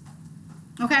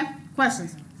 Okay?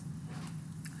 Questions?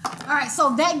 All right,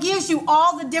 so that gives you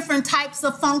all the different types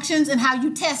of functions and how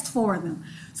you test for them.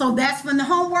 So that's from the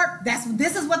homework.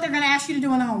 This is what they're going to ask you to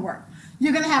do in the homework.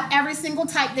 You're going to have every single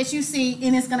type that you see,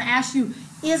 and it's going to ask you,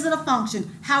 is it a function?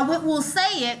 How it will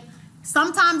say it,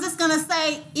 sometimes it's going to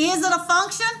say, is it a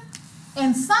function?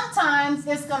 And sometimes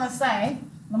it's going to say,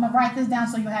 I'm going to write this down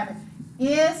so you have it.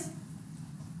 Is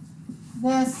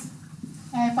this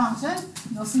a function?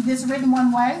 You'll see this written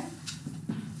one way.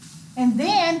 And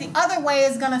then the other way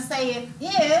is going to say it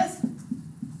is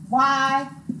y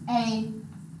a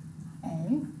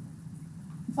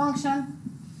function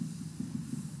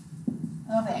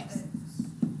of x.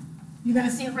 You're going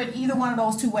to see it written either one of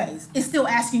those 2 ways. It's still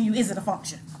asking you, is it a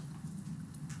function?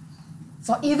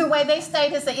 So either way they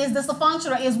state it, say, is this a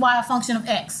function or is y a function of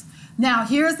x? Now,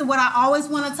 here's what I always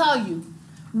want to tell you.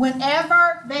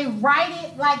 Whenever they write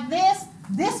it like this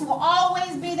will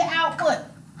always be the output.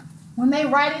 When they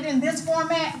write it in this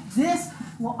format, this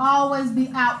will always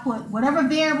be output. Whatever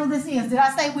variable this is. Did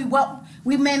I say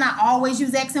we may not always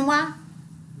use x and y?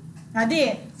 I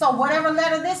did. So whatever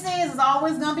letter this is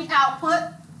always going to be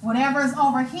output. Whatever is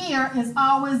over here is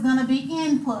always going to be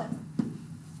input.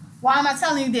 Why am I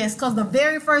telling you this? Because the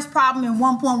very first problem in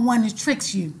 1.1 is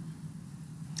tricks you.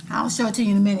 I'll show it to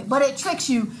you in a minute. But it tricks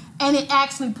you, and it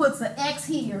actually puts an x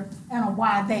here and a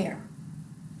y there.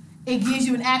 It gives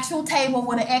you an actual table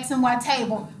with an x and y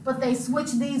table, but they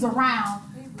switch these around.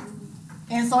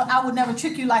 And so I would never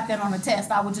trick you like that on a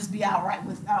test. I would just be outright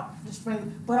without just straight.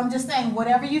 But I'm just saying,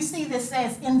 whatever you see that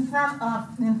says in front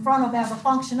of as a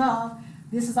function of,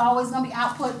 this is always going to be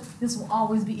output. This will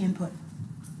always be input.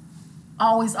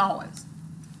 Always, always.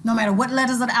 No matter what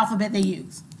letters of the alphabet they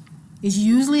use. It's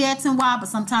usually x and y, but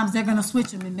sometimes they're going to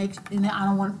switch them and I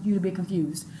don't want you to be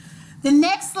confused. The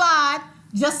next slide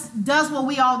just does what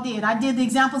we all did. I did the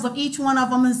examples of each one of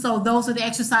them, and so those are the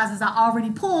exercises I already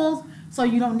pulled, so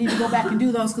you don't need to go back and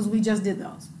do those because we just did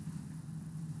those.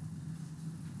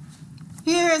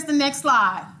 Here is the next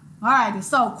slide. All righty,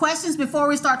 so questions before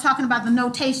we start talking about the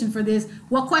notation for this.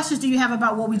 What questions do you have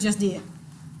about what we just did?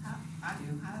 I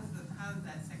do. How is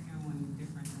that second one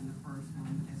different than the first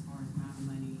one as far as amount of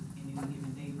money in any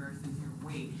given day versus your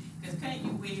weight? Because can't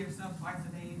you weigh yourself twice a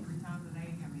day, 3 times a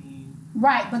day? I mean,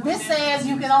 right, but this says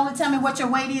you can only tell me what your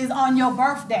weight is on your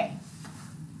birthday.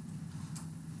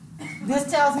 This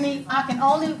tells me I can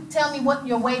only tell me what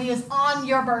your weight is on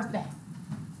your birthday.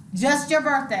 Just your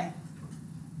birthday.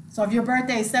 So if your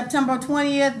birthday is September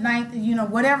 20th, 9th,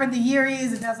 whatever the year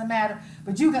is, it doesn't matter.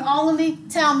 But you can only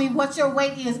tell me what your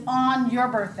weight is on your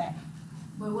birthday.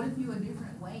 But what if you a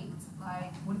different weight?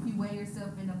 Like, what if you weigh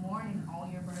yourself in the morning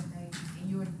on your birthday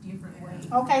and you do it a different way.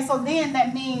 Okay, so then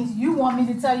that means you want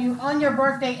me to tell you on your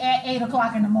birthday at 8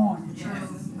 o'clock in the morning.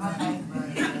 Okay.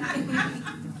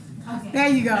 There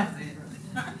you go.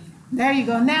 There you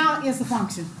go. Now it's a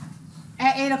function.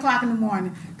 At 8 o'clock in the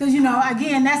morning. Because, you know,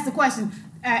 again, that's the question.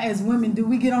 As women, do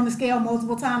we get on the scale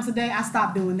multiple times a day? I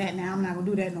stopped doing that now. I'm not going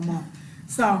to do that no more.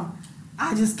 So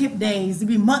I just skip days. It'll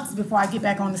be months before I get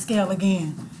back on the scale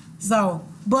again. So,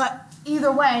 but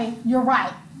either way, you're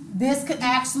right. This could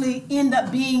actually end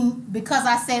up being, because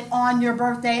I said on your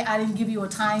birthday, I didn't give you a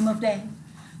time of day.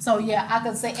 So yeah, I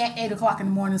could say at 8 o'clock in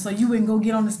the morning, so you wouldn't go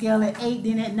get on the scale at 8,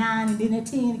 then at 9, and then at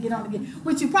 10 to get on again,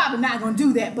 which you're probably not going to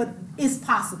do that, but it's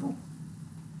possible.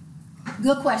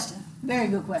 Good question. Very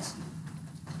good question.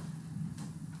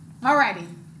 All righty.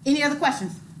 Any other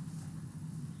questions?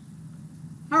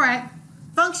 All right.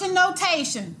 Function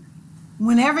notation.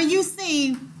 Whenever you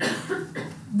see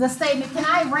the statement, can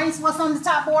I erase what's on the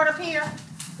top board up here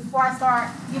before I start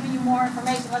giving you more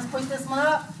information? Let's push this one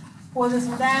up, pull this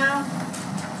one down.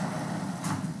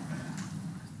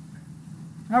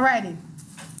 All righty.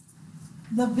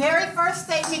 The very first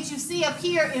statement you see up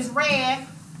here is red.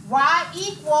 Y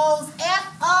equals f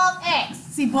of x.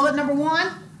 See bullet number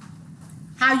 1?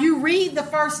 How you read the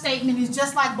first statement is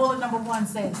just like bullet number 1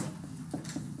 says it.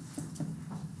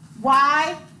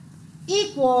 Y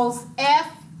equals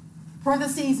f,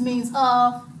 parentheses means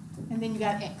of, and then you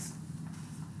got x.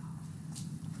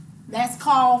 That's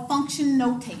called function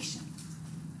notation.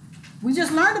 We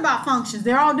just learned about functions.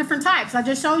 They're all different types. I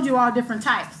just showed you all different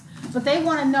types. But they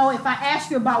want to know, if I ask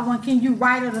you about one, can you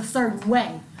write it a certain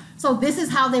way? So this is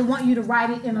how they want you to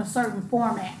write it in a certain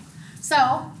format.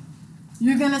 So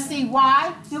you're going to see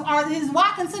y. Is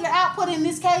y considered output in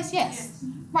this case? Yes.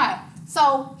 Right.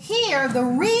 So here, the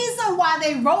reason why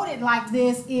they wrote it like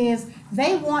this is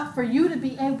they want for you to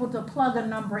be able to plug a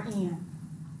number in.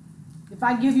 If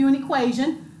I give you an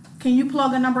equation, can you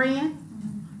plug a number in?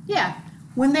 Yeah.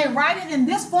 When they write it in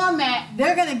this format,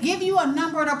 they're going to give you a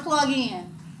number to plug in.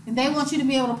 And they want you to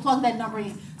be able to plug that number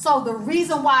in. So the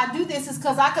reason why I do this is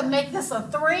because I could make this a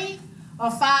 3,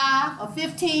 a 5, a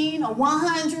 15, a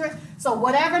 100. So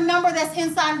whatever number that's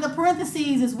inside of the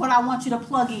parentheses is what I want you to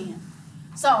plug in.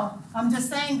 So I'm just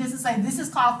saying this is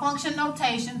called function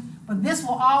notation, but this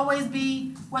will always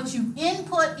be what you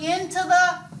input into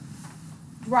the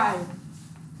driver.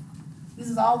 This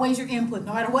is always your input.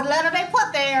 No matter what letter they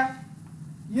put there,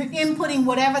 you're inputting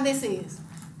whatever this is.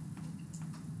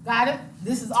 Got it?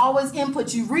 This is always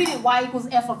input. You read it, y equals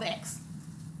f of x.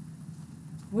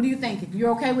 What are you thinking?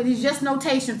 You're okay with it? It's just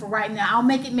notation for right now. I'll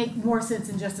make it make more sense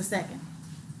in just a second.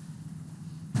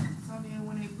 So then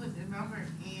when they put the number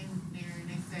in there and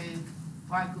they say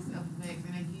y equals f of x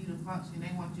and they give you the function,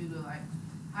 they want you to like,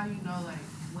 how do you know like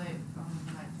what,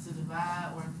 like to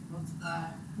divide or multiply?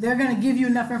 They're going to give you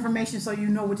enough information so you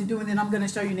know what to do, and then I'm going to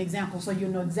show you an example so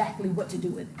you'll know exactly what to do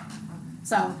with it.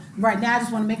 So right now I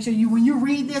just want to make sure when you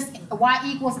read this, y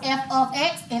equals f of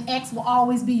x, and x will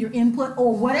always be your input,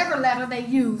 or whatever letter they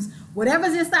use,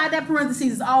 whatever's inside that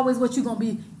parentheses is always what you're going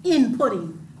to be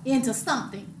inputting into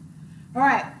something. All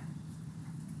right.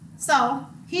 So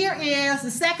here is the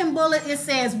second bullet. It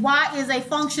says y is a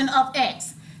function of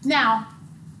x. Now,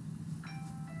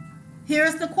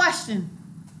 here's the question.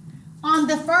 On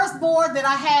the first board that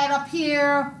I had up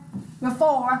here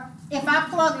before, if I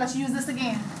plug, let's use this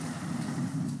again.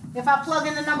 If I plug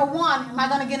in the number 1, am I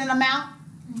going to get an amount?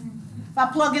 If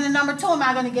I plug in the number 2, am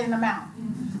I going to get an amount?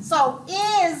 So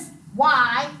is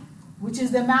y, which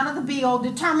is the amount of the bill,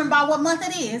 determined by what month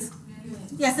it is?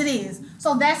 Yes, it is.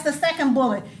 So that's the second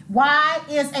bullet. Y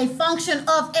is a function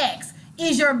of x.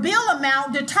 Is your bill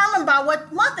amount determined by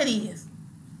what month it is?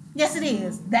 Yes, it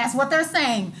is. That's what they're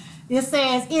saying. It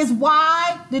says, is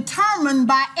y determined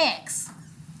by x?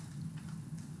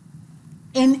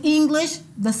 In English,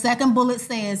 the second bullet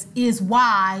says, is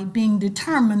y being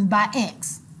determined by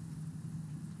x?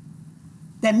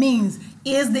 That means,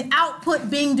 is the output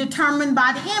being determined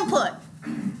by the input?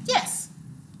 Yes.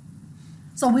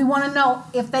 So we want to know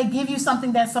if they give you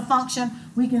something that's a function,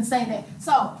 we can say that.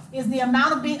 So, is the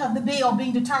amount of the bill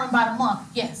being determined by the month?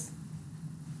 Yes.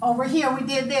 Over here we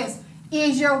did this.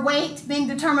 Is your weight being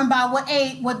determined by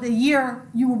what the year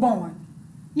you were born?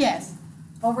 Yes.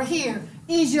 Over here,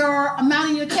 is your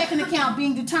amount in your checking account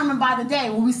being determined by the day?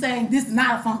 Well, we're saying this is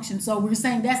not a function, so we're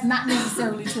saying that's not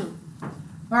necessarily true.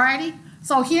 Alrighty?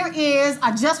 So here is,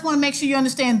 I just want to make sure you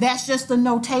understand that's just the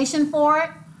notation for it.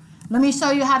 Let me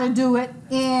show you how to do it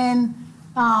in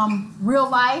real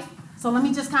life. So let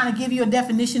me just kind of give you a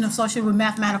definition associated with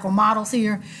mathematical models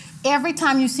here. Every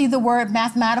time you see the word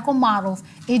mathematical models,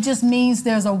 it just means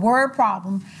there's a word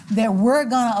problem that we're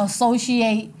going to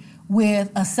associate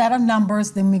with a set of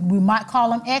numbers. Then we might call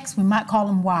them X, we might call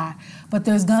them Y. But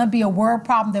there's going to be a word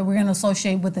problem that we're going to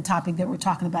associate with the topic that we're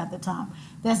talking about at the time.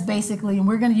 That's basically, and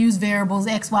we're going to use variables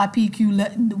X, Y, P, Q,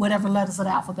 whatever letters of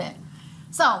the alphabet.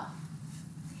 So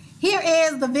here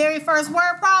is the very first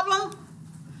word problem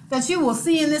that you will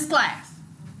see in this class.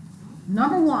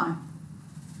 Number 1.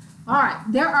 All right,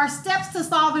 there are steps to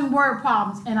solving word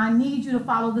problems, and I need you to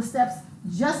follow the steps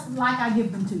just like I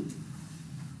give them to you.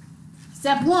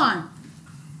 Step 1.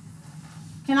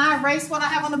 Can I erase what I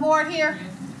have on the board here?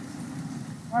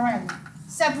 All right.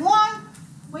 Step 1,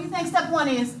 what do you think step 1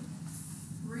 is?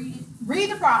 Read it. Read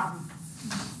the problem.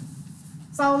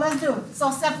 So let's do it.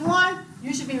 So step 1,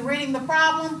 you should be reading the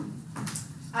problem.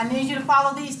 I need you to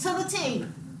follow these to the T.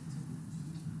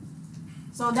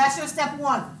 So that's your step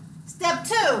 1. Step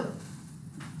 2,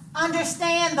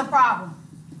 understand the problem.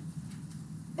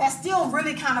 That's still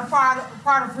really kind of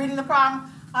part of reading the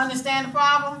problem. Understand the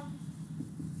problem.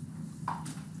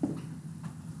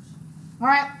 All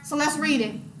right, so let's read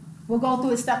it. We'll go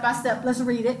through it step by step. Let's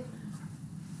read it.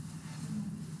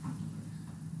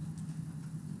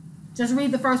 Just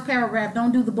read the first paragraph.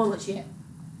 Don't do the bullets yet.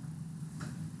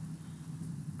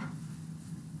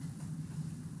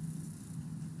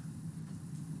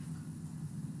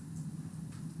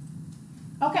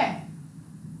 Okay.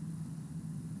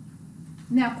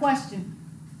 Now, question.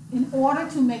 In order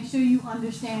to make sure you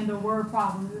understand a word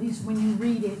problem, at least when you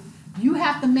read it, you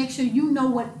have to make sure you know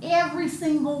what every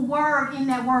single word in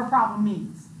that word problem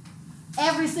means.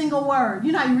 Every single word.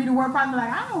 You know how you read a word problem, you're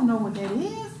like, I don't know what that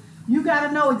is. You got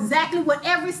to know exactly what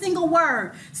every single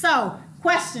word. So,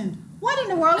 question. What in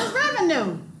the world is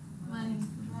revenue? Money.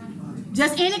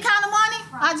 Just any kind of money?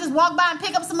 I just walk by and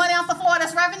pick up some money off the floor,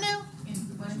 that's revenue?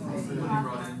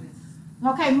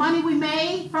 Okay, money we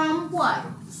made from what?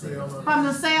 From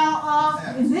the sale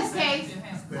of, in this case,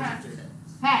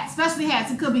 hats, especially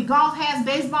hats. It could be golf hats,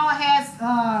 baseball hats,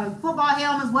 football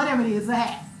helmets, whatever it is, a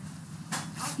hat.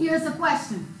 Here's the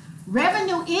question.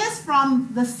 Revenue is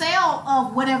from the sale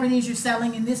of whatever it is you're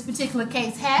selling, in this particular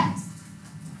case, hats.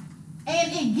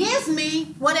 And it gives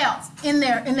me, what else in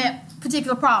there, in that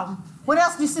particular problem? What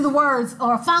else do you see the words,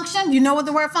 or function? You know what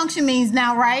the word function means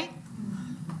now, right?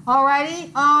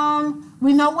 Alrighty,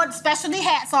 we know what specialty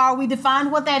hats are. We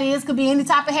defined what that is. Could be any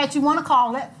type of hat you want to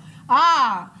call it.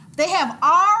 They have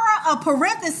R of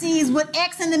parentheses with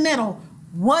X in the middle.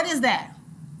 What is that?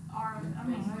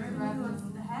 Revenue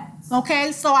of the hats.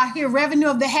 Okay, so I hear revenue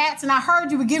of the hats, and I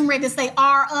heard you were getting ready to say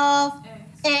R of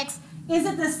X. Is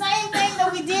it the same thing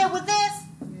that we did with this?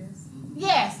 Yes.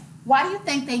 Yes. Why do you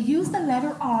think they use the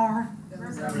letter R?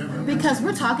 Because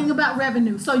we're talking about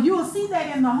revenue. So you will see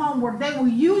that in the homework. They will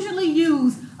usually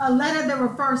use a letter that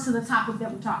refers to the topic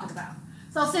that we're talking about.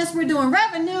 So since we're doing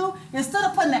revenue, instead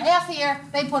of putting an F here,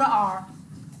 they put an R.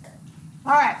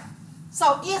 All right.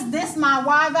 So is this my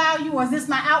Y value, or is this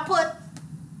my output?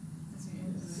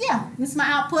 Yeah, this is my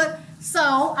output.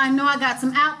 So I know I got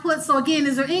some output. So again,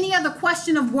 is there any other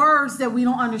question of words that we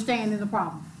don't understand in the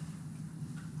problem?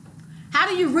 How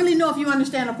do you really know if you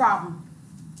understand the problem?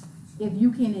 If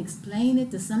you can explain it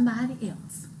to somebody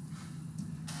else.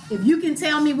 If you can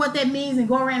tell me what that means and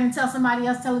go around and tell somebody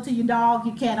else, tell it to your dog,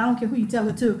 your cat, I don't care who you tell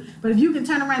it to, but if you can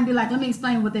turn around and be like, let me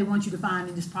explain what they want you to find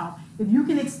in this problem. If you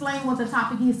can explain what the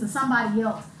topic is to somebody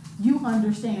else, you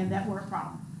understand that word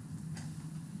problem.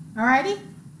 All righty?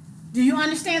 Do you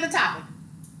understand the topic?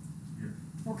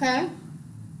 Okay.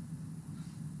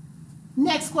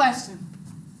 Next question.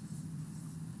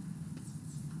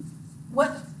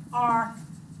 What are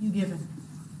you given?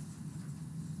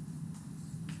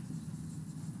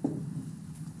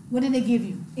 What did they give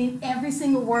you? In every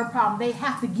single word problem, they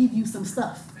have to give you some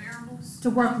stuff Variables. to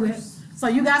work with. So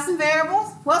you got some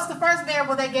variables. What's the first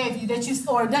variable they gave you that you,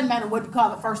 or it doesn't matter what you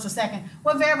call it, first or second.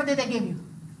 What variable did they give you?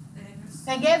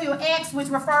 They gave you X, which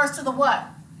refers to the what?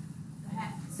 The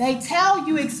hats. They tell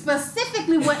you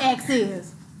specifically what X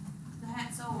is. The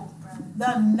hat sold. Right?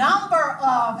 The number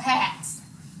of hats.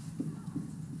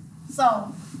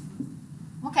 So,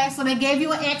 okay, so they gave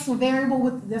you an X, a variable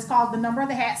with that's called the number of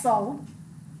the hats sold.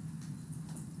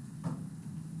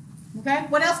 Okay,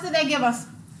 what else did they give us?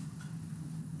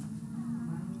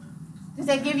 Did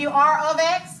they give you R of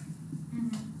X?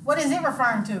 What is it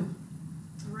referring to?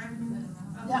 The revenue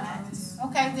of the Yeah. hats.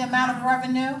 Okay, the amount of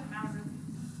revenue. Amount of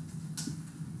revenue.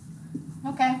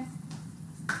 Okay.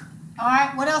 All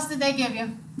right, what else did they give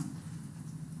you?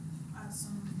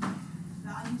 Some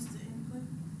values to input.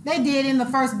 They did in the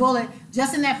first bullet,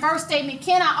 just in that first statement.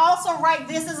 Can I also write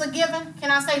this as a given?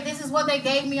 Can I say this is what they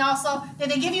gave me also?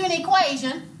 Did they give you an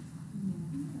equation?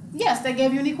 Yes, they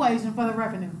gave you an equation for the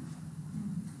revenue.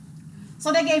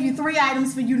 So they gave you 3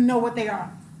 items for you to know what they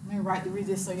are. Let me read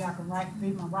this so y'all can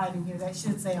read my writing here. That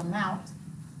should say amount.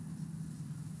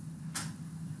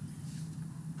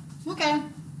 Okay,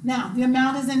 now the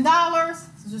amount is in dollars,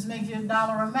 so just make your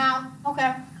dollar amount.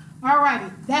 Okay,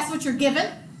 alrighty, that's what you're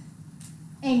given.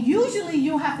 And usually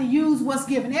you'll have to use what's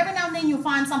given. Every now and then you'll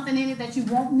find something in it that you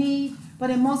won't need, but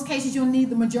in most cases you'll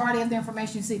need the majority of the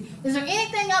information you see. Is there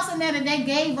anything else in there that they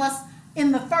gave us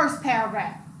in the first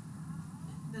paragraph?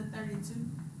 The 32.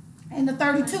 In the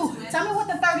 32. Tell me what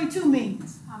the 32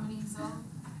 means. How many sold?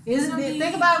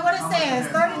 Think about what it says.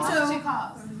 32.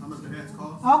 Cost. How much the hats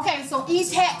cost? Okay, so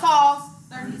each hat costs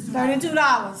 $32.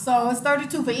 $32. So it's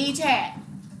 32 for each hat.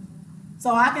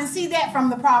 So I can see that from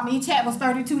the problem. Each hat was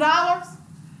 $32.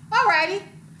 Alrighty.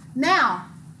 Now,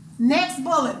 next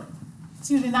bullet.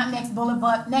 Excuse me, not next bullet,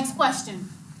 but next question.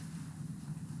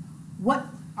 What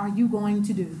are you going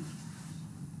to do?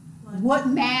 What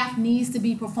math needs to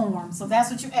be performed? So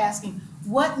that's what you're asking.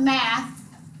 What math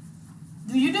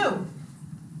do you do?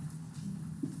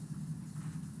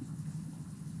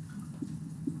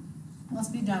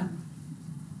 Must be done.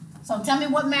 So tell me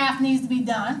what math needs to be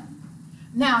done.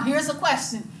 Now, here's a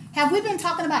question. Have we been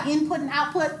talking about input and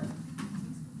output?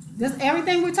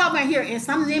 Everything we're talking about here is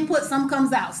some input, some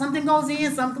comes out. Something goes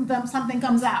in, something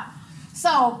comes out.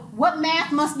 So what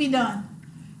math must be done?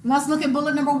 Let's look at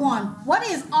bullet number 1. What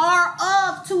is R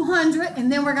of 200?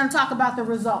 And then we're going to talk about the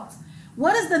results.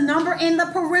 What does the number in the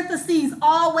parentheses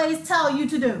always tell you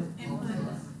to do? Input.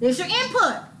 It's your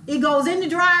input. It goes in the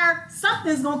dryer,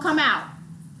 something's going to come out.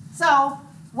 So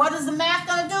what is the math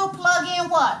going to do? Plug in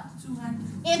what?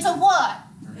 200. Into what?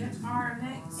 R of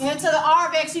X. Into the R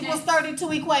of X equals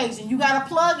 32 equation. You got to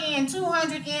plug in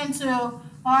 200 into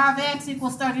R of X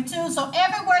equals 32. So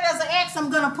everywhere there's an X, I'm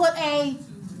going to put a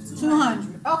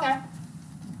 200. Okay.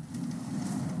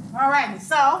 All righty.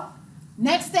 So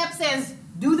next step says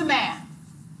do the math.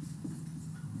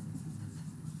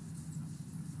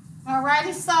 All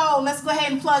righty. So let's go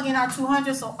ahead and plug in our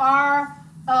 200. So R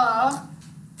of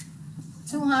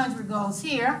 200 goes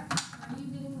here. Are you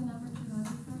getting the number 200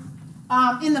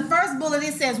 first? In the first bullet,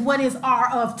 it says, what is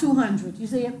R of 200? You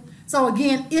see it? So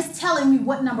again, it's telling me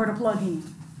what number to plug in.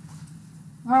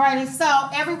 Alrighty, so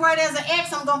everywhere there's an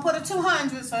X, I'm going to put a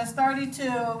 200. So it's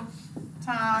 32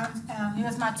 times, and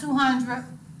here's my 200.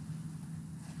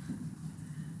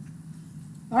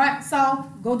 All right, so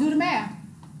go do the math.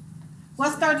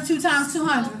 What's 32 times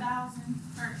 200?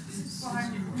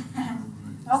 400.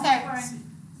 Okay,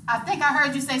 I think I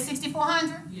heard you say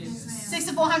 6,400? Yes.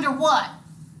 6,400 what?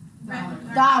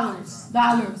 Dollars.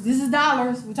 Dollars. This is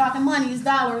dollars. We're talking money. It's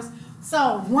dollars.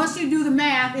 So once you do the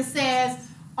math, it says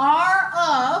R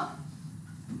of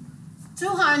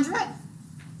 200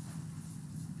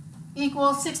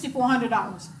 equals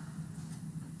 $6,400.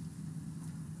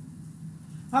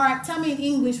 All right. Tell me in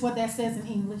English what that says in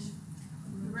English.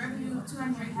 The revenue of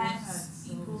 200 hats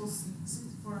equals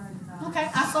 $6,400. Okay.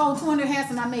 I sold 200 hats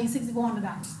and I made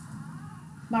 $6,400.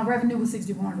 My revenue was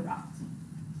 $6,400.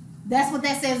 That's what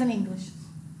that says in English.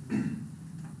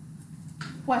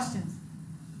 Questions?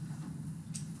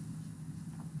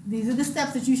 These are the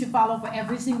steps that you should follow for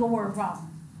every single word problem.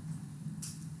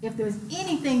 If there's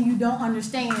anything you don't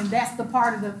understand, that's the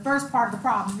first part of the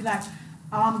problem. You're like,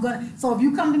 so if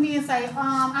you come to me and say,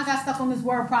 I got stuck on this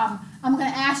word problem, I'm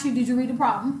gonna ask you, did you read the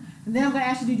problem? And then I'm gonna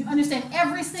ask you, did you understand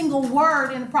every single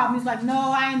word in the problem? He's like, no,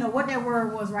 I didn't know what that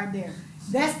word was right there.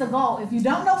 That's the goal. If you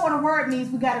don't know what a word means,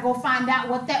 we got to go find out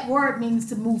what that word means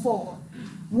to move forward.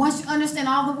 Once you understand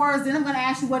all the words, then I'm going to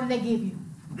ask you, what did they give you?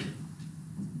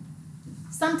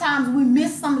 Sometimes we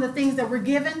miss some of the things that we're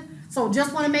given, so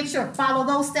just want to make sure, follow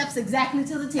those steps exactly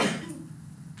to the T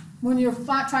when you're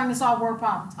trying to solve word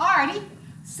problems. Alrighty,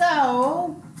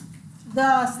 so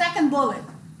the second bullet.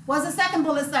 What does the second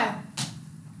bullet say?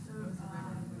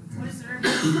 What is the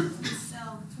revenue?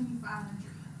 Sell 2,500.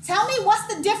 Tell me what's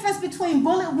the difference between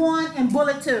bullet 1 and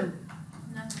bullet 2?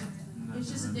 Nothing. It's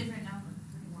just a different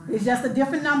number. It's just a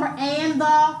different number and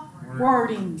the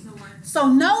wording. The word. So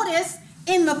notice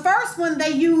in the first one they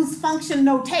use function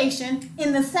notation.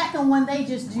 In the second one they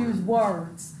just use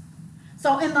words.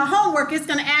 So in the homework it's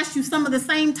going to ask you some of the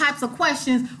same types of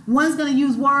questions. One's going to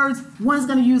use words, one's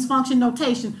going to use function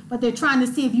notation. But they're trying to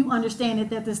see if you understand it,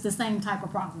 that it's the same type of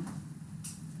problem.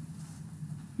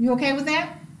 You okay with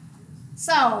that?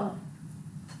 So,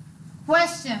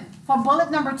 question for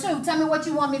bullet number 2. Tell me what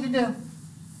you want me to do.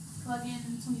 Plug in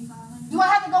 2,500. Do I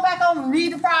have to go back over and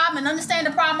read the problem and understand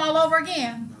the problem all over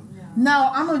again? No,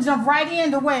 I'm going to jump right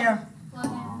into where? Plug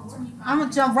in 2,500. I'm going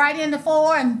to jump right into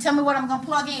 4 and tell me what I'm going to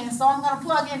plug in. So I'm going to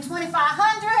plug in 2,500.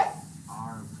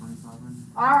 R of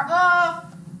 2,500. R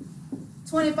of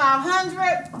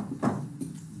 2,500.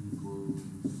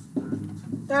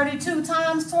 32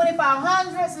 times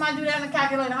 2,500. Somebody do that in the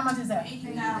calculator. How much is that?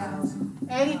 80,000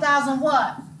 $80,000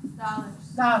 what?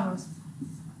 dollars.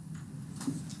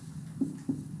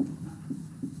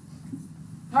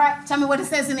 All right, tell me what it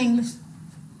says in English.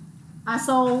 I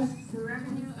sold. The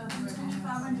revenue of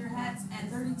 2,500 hats at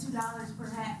 $32 per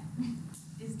hat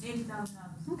is $80,000.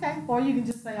 Okay, or you can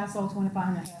just say I sold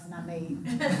 2,500 hats and I made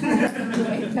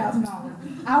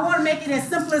 $80,000. I want to make it as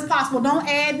simple as possible. Don't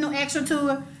add no extra to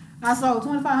it. I sold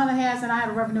 2,500 hats and I had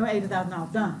a revenue of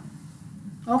 $80,000. Done.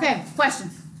 Okay,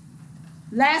 questions.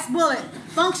 Last bullet.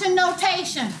 Function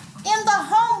notation. In the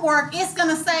homework, it's going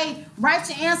to say write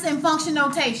your answer in function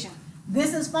notation.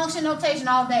 This is function notation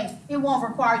all day. It won't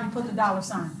require you to put the dollar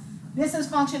sign. This is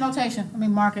function notation. Let me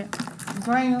mark it. It's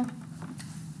right here.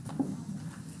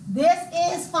 This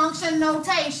is function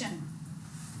notation.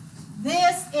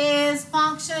 This is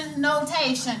function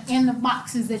notation in the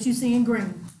boxes that you see in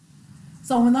green.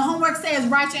 So when the homework says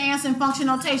write your answer in function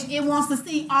notation, it wants to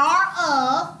see R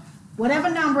of whatever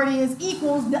number it is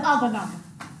equals the other number.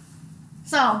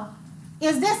 So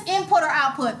is this input or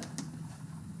output?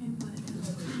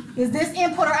 Is this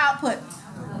input or output?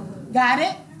 Got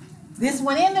it? This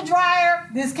went in the dryer,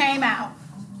 this came out.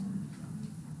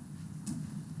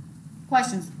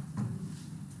 Questions?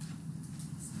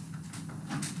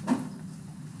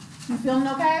 You feeling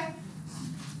okay?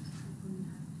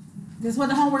 This is what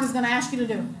the homework is going to ask you to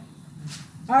do.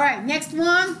 All right, next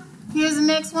one. Here's the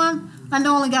next one. I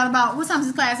know I only got about, what time is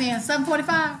this class in?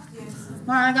 7:45? Yes. All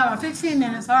right, I got about 15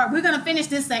 minutes. All right, we're going to finish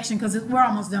this section because we're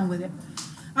almost done with it.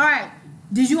 All right,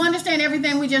 did you understand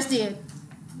everything we just did?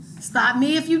 Stop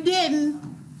me if you didn't.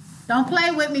 Don't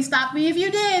play with me. Stop me if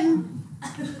you didn't.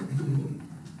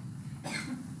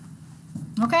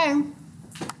 Okay.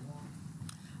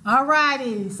 All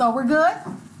righty, so we're good?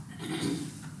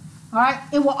 All right,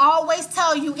 it will always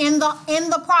tell you in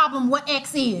the problem what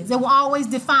X is. It will always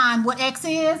define what X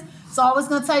is. It's always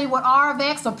going to tell you what R of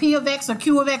X or P of X or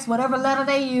Q of X, whatever letter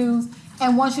they use,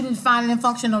 and wants you to define it in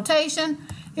function notation.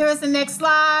 Here is the next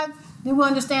slide. Did we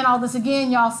understand all this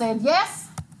again? Y'all said yes,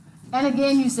 and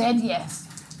again you said yes.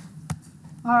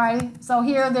 All right, so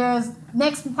here there's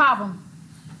next problem.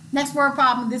 Next word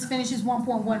problem, this finishes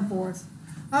 1.1 for us.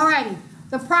 All righty.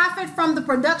 The profit from the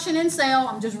production and sale,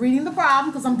 I'm just reading the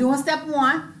problem because I'm doing step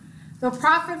 1. The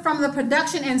profit from the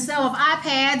production and sale of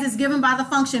iPads is given by the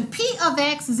function P of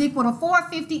X is equal to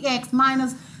 450X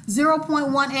minus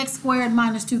 0.1X squared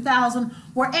minus 2,000,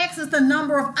 where X is the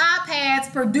number of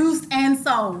iPads produced and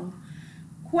sold.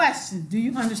 Question, do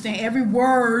you understand every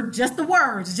word, just the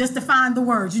words, just define the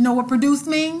words. You know what produced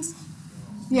means?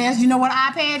 Yes, you know what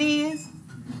iPad is?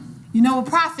 You know what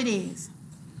profit is?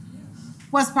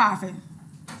 What's profit?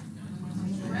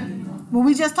 Well,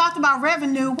 we just talked about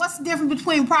revenue. What's the difference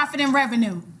between profit and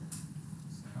revenue?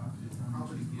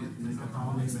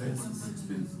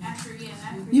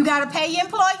 You got to pay your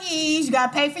employees, you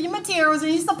got to pay for your materials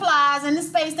and your supplies and the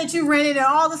space that you rented and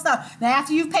all the stuff. Now,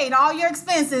 after you've paid all your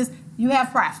expenses, you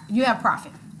have profit. You have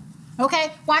profit.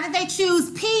 Okay? Why did they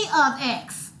choose P of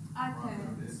X?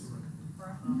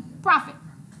 Profit.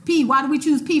 P, why do we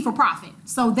choose P for profit?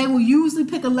 So they will usually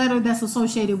pick a letter that's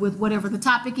associated with whatever the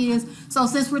topic is. So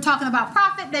since we're talking about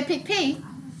profit, they pick P.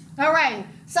 All right.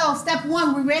 So step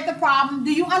 1, we read the problem.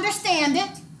 Do you understand it?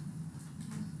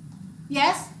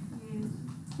 Yes?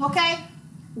 Okay.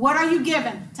 What are you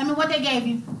given? Tell me what they gave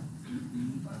you.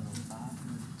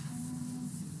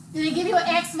 Did they give you an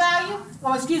X value?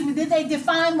 Or excuse me, did they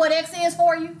define what X is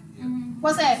for you?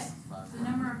 What's X? The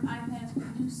number of iPads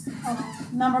produced. Okay.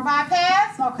 Number of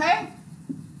iPads, okay.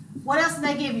 What else did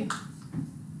they give you?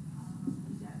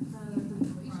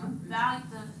 The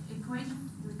equation.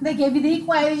 They gave you the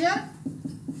equation,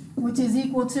 which is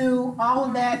equal to all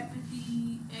of that.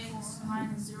 50x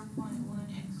minus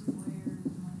 0.1x squared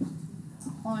minus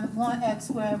 2,000. 1x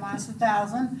squared minus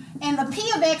 2,000. And the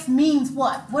P of X means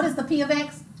what? What is the P of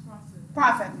X?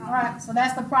 Profit. All right, so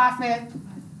that's the profit.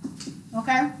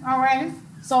 Okay, all right.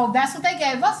 So that's what they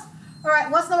gave us. All right,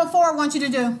 what's number 4 I want you to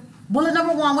do? Bullet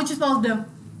number 1, what you supposed to do?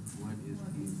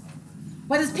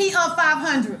 What is P of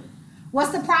 500?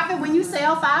 What's the profit when you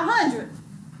sell 500?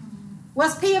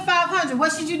 What's P of 500?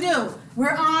 What should you do?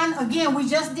 We're on, again, we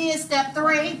just did step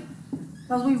 3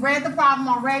 because we read the problem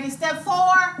already. Step 4,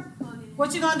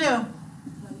 what you going to do?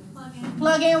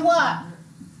 Plug in what?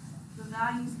 The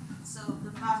values, so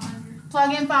the 500.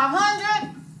 Plug in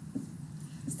 500.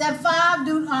 Step 5,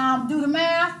 do the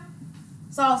math.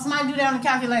 So somebody do that on the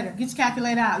calculator. Get your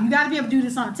calculator out. You got to be able to do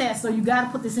this on a test, so you got to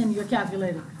put this into your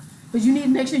calculator. But you need to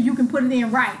make sure you can put it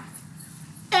in right.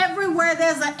 Everywhere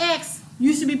there's an X,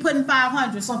 you should be putting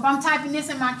 500. So if I'm typing this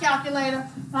in my calculator,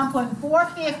 I'm putting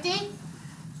 450.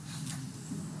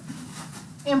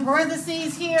 In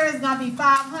parentheses here is going to be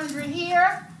 500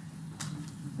 here.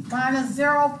 Minus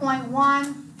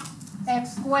 0.1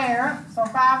 x squared. So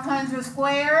 500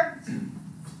 squared.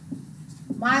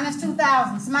 Minus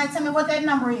 2,000. Somebody tell me what that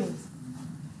number is.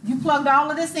 You plugged all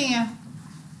of this in.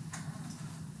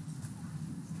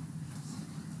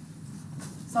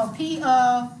 So P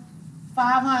of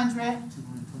 500.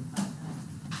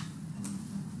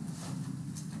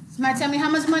 Somebody tell me how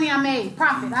much money I made.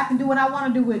 Profit. I can do what I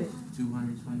want to do with it.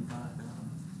 225,000.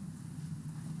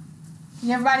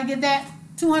 Did everybody get that?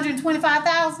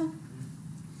 225,000?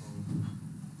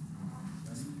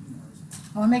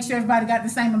 I want to make sure everybody got the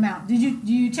same amount. Do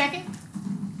you check it?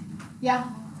 Yeah.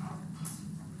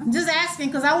 I'm just asking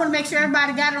because I want to make sure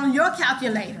everybody got it on your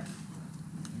calculator.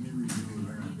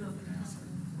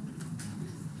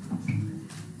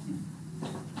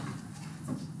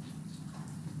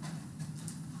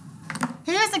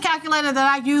 Here's the calculator that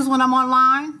I use when I'm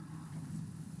online.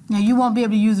 Now, you won't be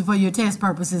able to use it for your test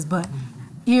purposes, but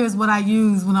here's what I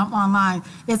use when I'm online.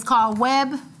 It's called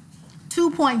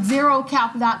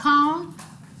web2.0calc.com.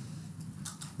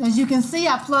 As you can see,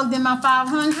 I plugged in my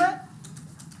 500.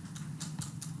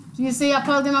 Do you see I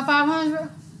plugged in my 500? And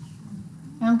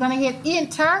I'm going to hit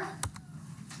enter.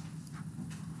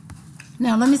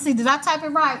 Now, let me see. Did I type it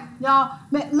right? Y'all,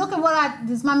 look at what I'm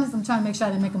trying to make sure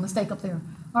I didn't make a mistake up there.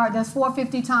 All right, that's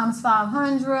 450 times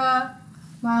 500.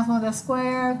 Minus 1, that's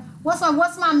squared. What's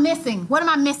my missing? What am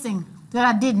I missing that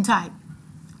I didn't type?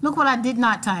 Look what I did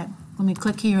not type. Let me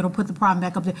click here. It'll put the problem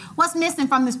back up there. What's missing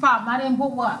from this problem? I didn't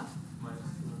put what?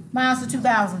 Minus the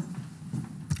 2,000.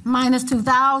 Minus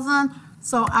 2,000.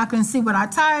 So I can see what I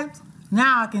typed.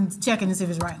 Now I can check it and see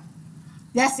if it's right.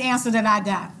 That's the answer that I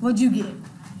got. What'd you get?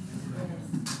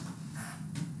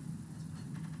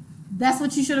 That's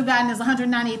what you should have gotten is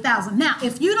 198,000. Now,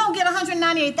 if you don't get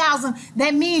 198,000,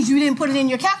 that means you didn't put it in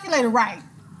your calculator right.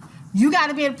 You got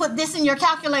to be able to put this in your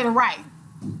calculator right.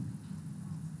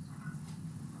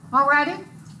 Alrighty?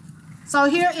 So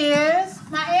here is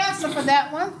my answer for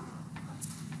that one.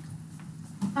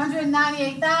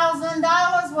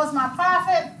 $198,000 was my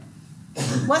profit.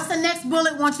 What's the next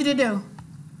bullet want you to do?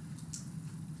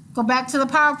 Go back to the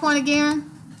PowerPoint again.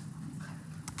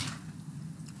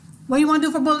 What do you want to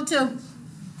do for bullet 2? Profit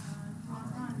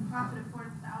of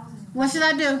 4,000. What should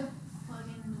I do? Plug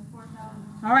in the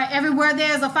 4,000. All right, everywhere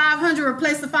there's a 500,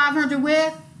 replace the 500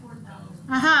 with?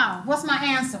 4,000. What's my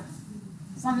answer?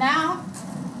 So now,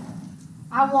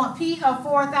 I want P of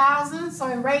 4,000, so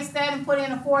erase that and put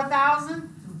in a 4,000.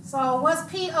 So what's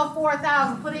P of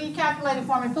 4,000? Put it in your calculator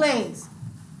for me, please.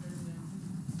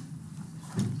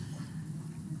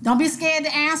 Don't be scared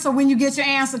to answer when you get your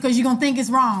answer because you're going to think it's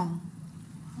wrong.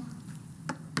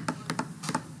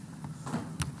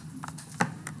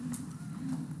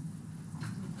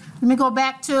 Let me go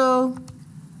back to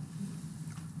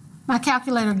my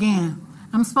calculator again.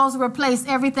 I'm supposed to replace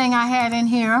everything I had in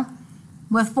here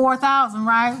with 4,000,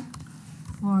 right?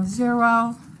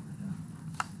 40.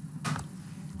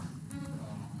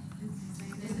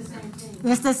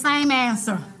 It's the same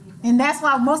answer. And that's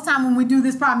why most time when we do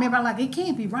this problem, everybody's like, it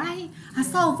can't be right. I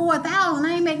sold 4,000.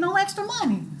 I ain't make no extra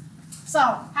money. So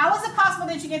how is it possible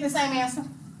that you get the same answer?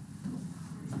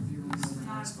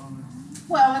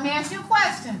 Well, let me ask you a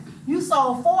question. You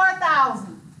sold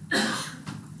 4,000.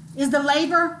 Is the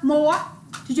labor more?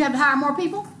 Did you have to hire more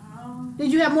people?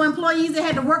 Did you have more employees that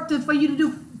had to work for you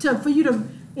to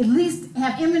at least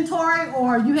have inventory,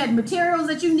 or you had materials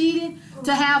that you needed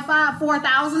to have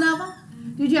 4,000 of them?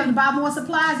 Did you have to buy more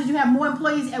supplies? Did you have more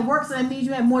employees at work? So that means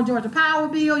you had more Georgia Power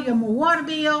bill, you had more water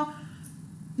bill.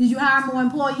 Did you hire more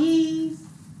employees?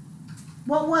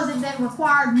 What was it that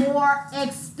required more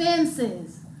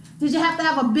expenses? Did you have to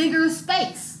have a bigger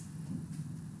space?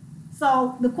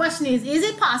 So the question is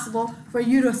it possible for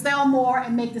you to sell more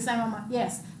and make the same amount?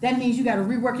 Yes. That means you got to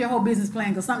rework your whole business plan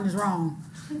because something's wrong.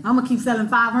 I'm going to keep selling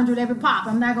 500 every pop.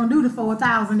 I'm not going to do the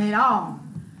 4,000 at all.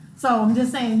 So I'm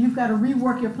just saying you've got to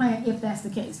rework your plan if that's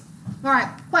the case. All right.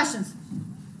 Questions?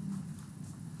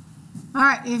 All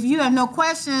right. If you have no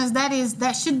questions,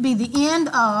 that should be the end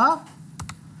of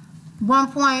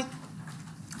 1.1.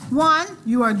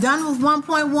 You are done with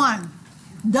 1.1.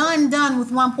 Done with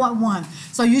 1.1.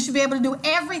 So you should be able to do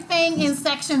everything in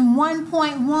section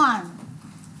 1.1.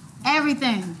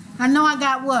 Everything. I know I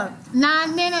got what?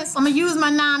 9 minutes? I'm going to use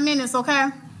my 9 minutes, okay?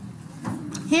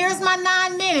 Here's my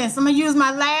 9 minutes. I'm going to use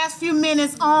my last few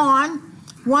minutes on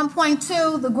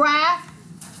 1.2, the graph.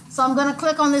 So I'm going to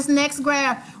click on this next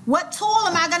graph. What tool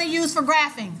am I going to use for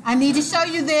graphing? I need to show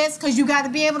you this because you got to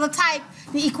be able to type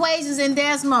the equations in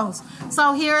Desmos.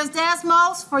 So here is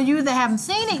Desmos for you that haven't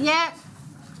seen it yet.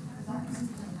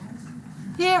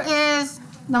 Here is,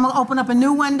 I'm going to open up a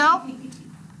new window.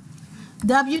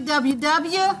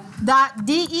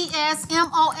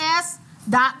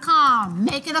 www.desmos.com.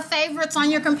 Make it a favorites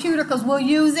on your computer because we'll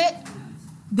use it.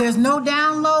 There's no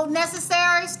download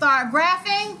necessary. Start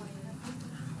graphing.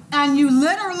 And you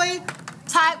literally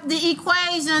type the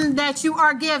equation that you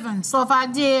are given. So if I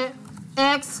did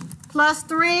x plus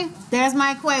 3, there's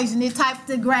my equation. It typed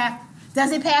the graph.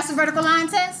 Does it pass the vertical line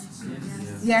test?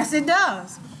 Yes, it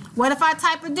does. What if I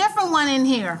type a different one in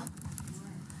here?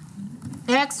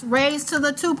 X raised to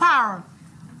the 2 power.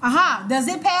 Does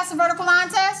it pass the vertical line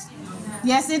test?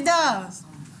 Yes, it does.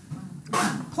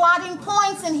 Plotting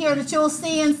points in here that you'll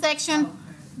see in section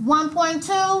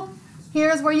 1.2.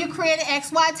 Here's where you create an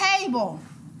XY table.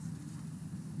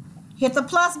 Hit the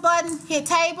plus button, hit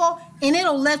table, and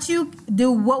it'll let you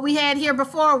do what we had here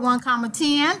before, 1,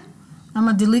 10. I'm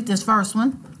going to delete this first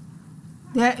one.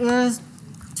 There is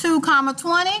 2, 20,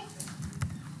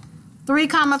 3,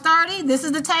 30. This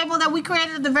is the table that we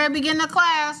created at the very beginning of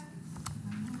class.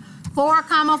 4,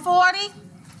 40.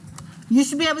 You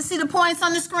should be able to see the points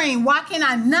on the screen. Why can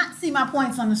I not see my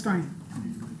points on the screen?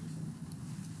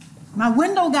 My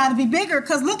window got to be bigger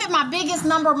because look at my biggest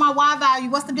number of my Y value.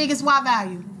 What's the biggest Y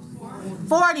value?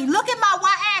 40. Look at my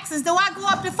Y axis. Do I go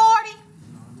up to 40?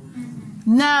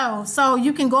 No. So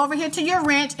you can go over here to your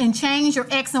wrench and change your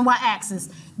X and Y axis.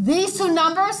 These two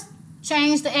numbers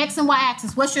change the X and Y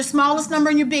axis. What's your smallest number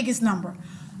and your biggest number?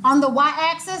 On the Y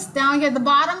axis, down here at the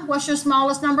bottom, what's your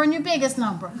smallest number and your biggest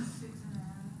number?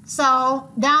 So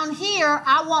down here,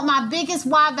 I want my biggest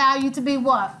Y value to be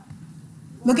what?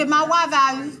 Look at my Y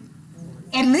value.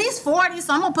 At least 40,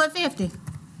 so I'm going to put 50.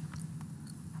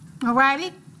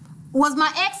 Alrighty? Was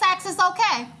my X axis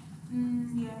okay?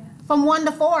 Yeah. From 1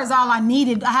 to 4 is all I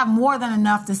needed. I have more than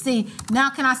enough to see. Now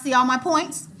can I see all my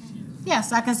points?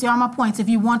 Yes, I can see all my points. If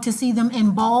you want to see them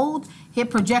in bold, hit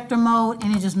projector mode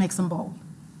and it just makes them bold.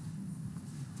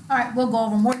 All right, we'll go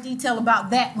over more detail about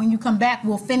that when you come back.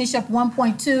 We'll finish up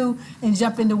 1.2 and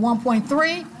jump into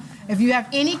 1.3. If you have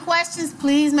any questions,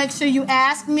 please make sure you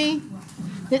ask me.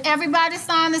 Did everybody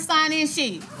sign the sign-in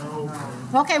sheet?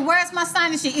 Okay, where's my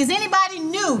sign-in sheet? Is anybody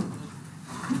new?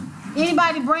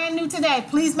 Anybody brand new today?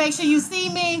 Please make sure you see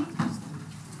me.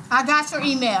 I got your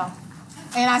email,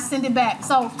 and I send it back.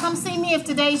 So come see me if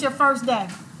today's your first day.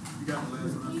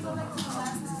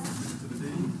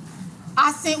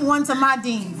 I sent one to my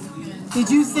dean. Did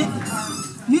you send?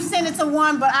 You sent it to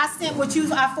one, but I sent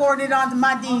I forwarded it on to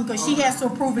my dean because she has to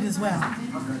approve it as well.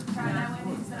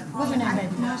 What's your name,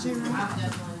 baby?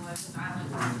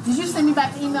 Did you send me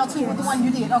back the email too with the one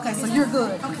you did? Okay, so you're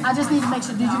good. I just need to make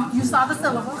sure. Did you saw the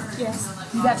syllabus? Yes.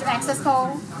 You got your access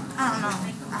code? I don't know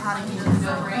how to use it.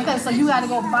 Okay, so you got to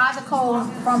go buy the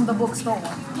code from the bookstore.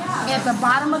 At the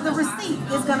bottom of the receipt,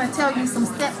 it's going to tell you some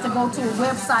steps to go to a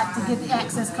website to get the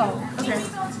access code. Okay.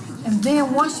 And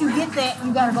then once you get that,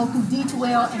 you got to go through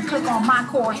D12 and click on My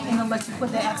Course, and it'll let you put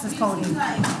the access code in.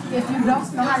 If you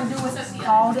don't know how to do it,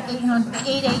 call the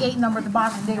 888 number at the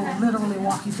bottom. They will literally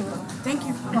walk you through it. Thank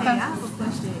you. Okay. Hey, I have a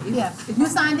question. Yeah. You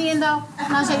signed in though?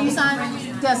 Naja, you signed?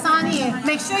 Yeah, sign in.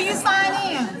 Make sure you sign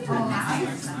in.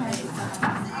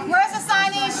 Where's the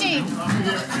sign-in sheet?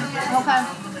 Okay.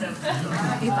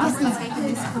 If I'm taking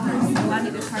this course, do I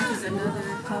need to purchase another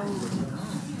code?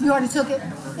 You already took it?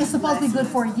 It's supposed to be good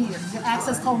for a year. Your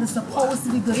access code is supposed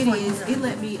to be good for a year. It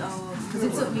let me, because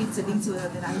it took me to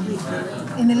D12 that I clicked the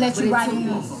link. And it let you write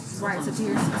in. Right, to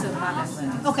Pearson to my lesson.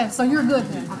 Okay, so you're good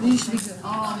then. You should be good.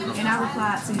 And I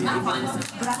replied to you, but I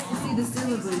didn't see the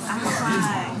syllabus. I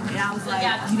replied, and I was like,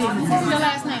 you didn't. What's your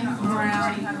last name?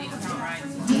 Brown.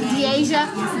 Deasia?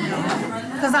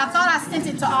 Because I thought I sent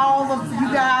it to all of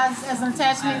you guys as an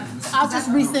attachment. I'll just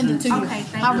resend it to you. Okay,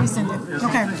 thank I'll you. resend it.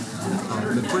 Okay.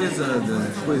 The quiz 0,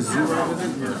 is it?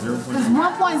 It's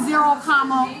 1.0,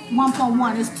 comma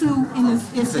 1.1. It's 2 and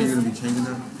You say you're going to be changing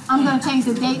that? I'm going to change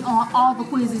the date on all the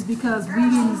quizzes because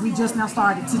we just now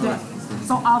started today.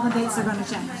 So all the dates are going to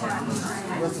change.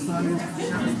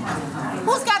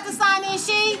 Who's got the sign-in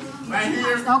sheet? Right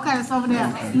here. Okay, it's over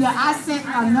there. Yeah, I sent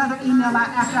another email out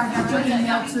after I got your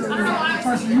email to the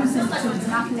person you sent it to.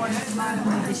 And I forwarded it to my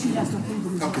email that she has to approve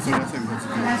it. Okay, so that's it.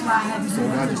 That's why I had to do I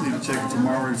just it. need to check it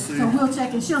tomorrow and see. So we'll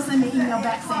check it. She'll send me an email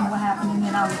back saying what happened and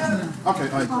then I'll let you know. Okay,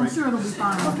 all right, I'm great. sure it'll be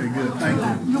fine. Okay, good. Thank you.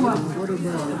 You're welcome. What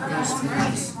about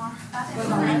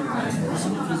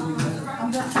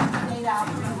I'm just checking the date out.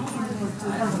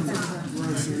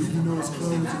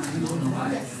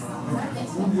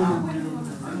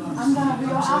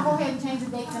 I'll go ahead and change the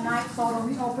date tonight so it'll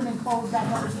reopen and close back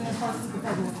up again first week of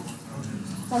February.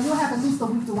 So you'll have at least a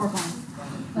week to work on it.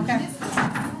 Okay? Can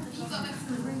you go back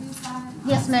to the previous slide?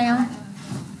 Yes, ma'am.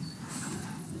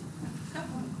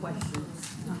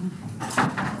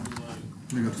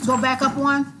 Go back up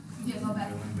one. Yeah, go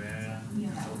back.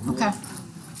 Okay.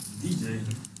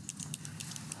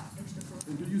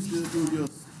 Do you still do your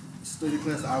study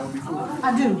class the hour before?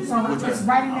 I do. So it's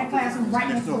right in that classroom, right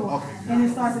next door. Okay. And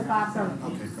it starts at 5:30.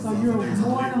 Okay. So you're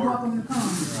more than welcome to come.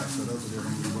 Right, so those are the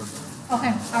ones we work on.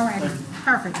 Okay, all right.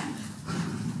 Perfect.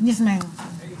 Yes, ma'am.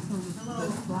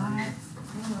 The slides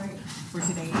for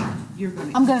today, you're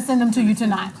gonna. I'm gonna send them to you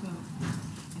tonight.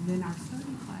 And then our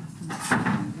study class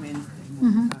on Wednesday,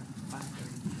 morning,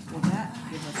 5:30. Will that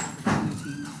give us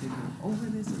opportunity to go over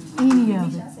this? Or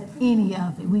Any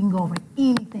of it. We can go over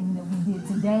anything that we did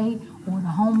today or the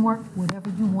homework, whatever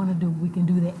you want to do, we can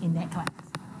do that in that class.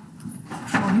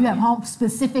 So if you have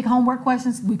specific homework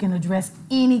questions, we can address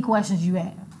any questions you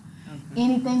have.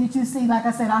 Anything that you see, like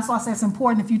I said, also I said it's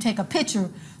important if you take a picture,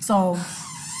 so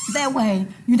that way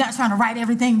you're not trying to write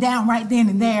everything down right then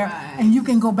and there, and you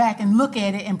can go back and look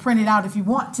at it and print it out if you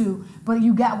want to, but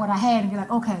you got what I had and you're like,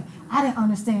 okay, I didn't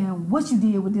understand what you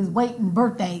did with this weight and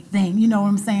birthday thing, you know what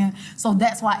I'm saying? So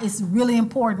that's why it's really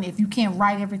important if you can't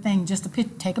write everything, just to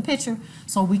take a picture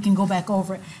so we can go back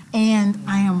over it. And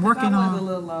I am working I was a on.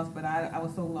 little lost, but I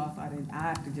was so lost I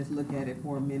have to just look at it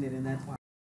for a minute, and that's why.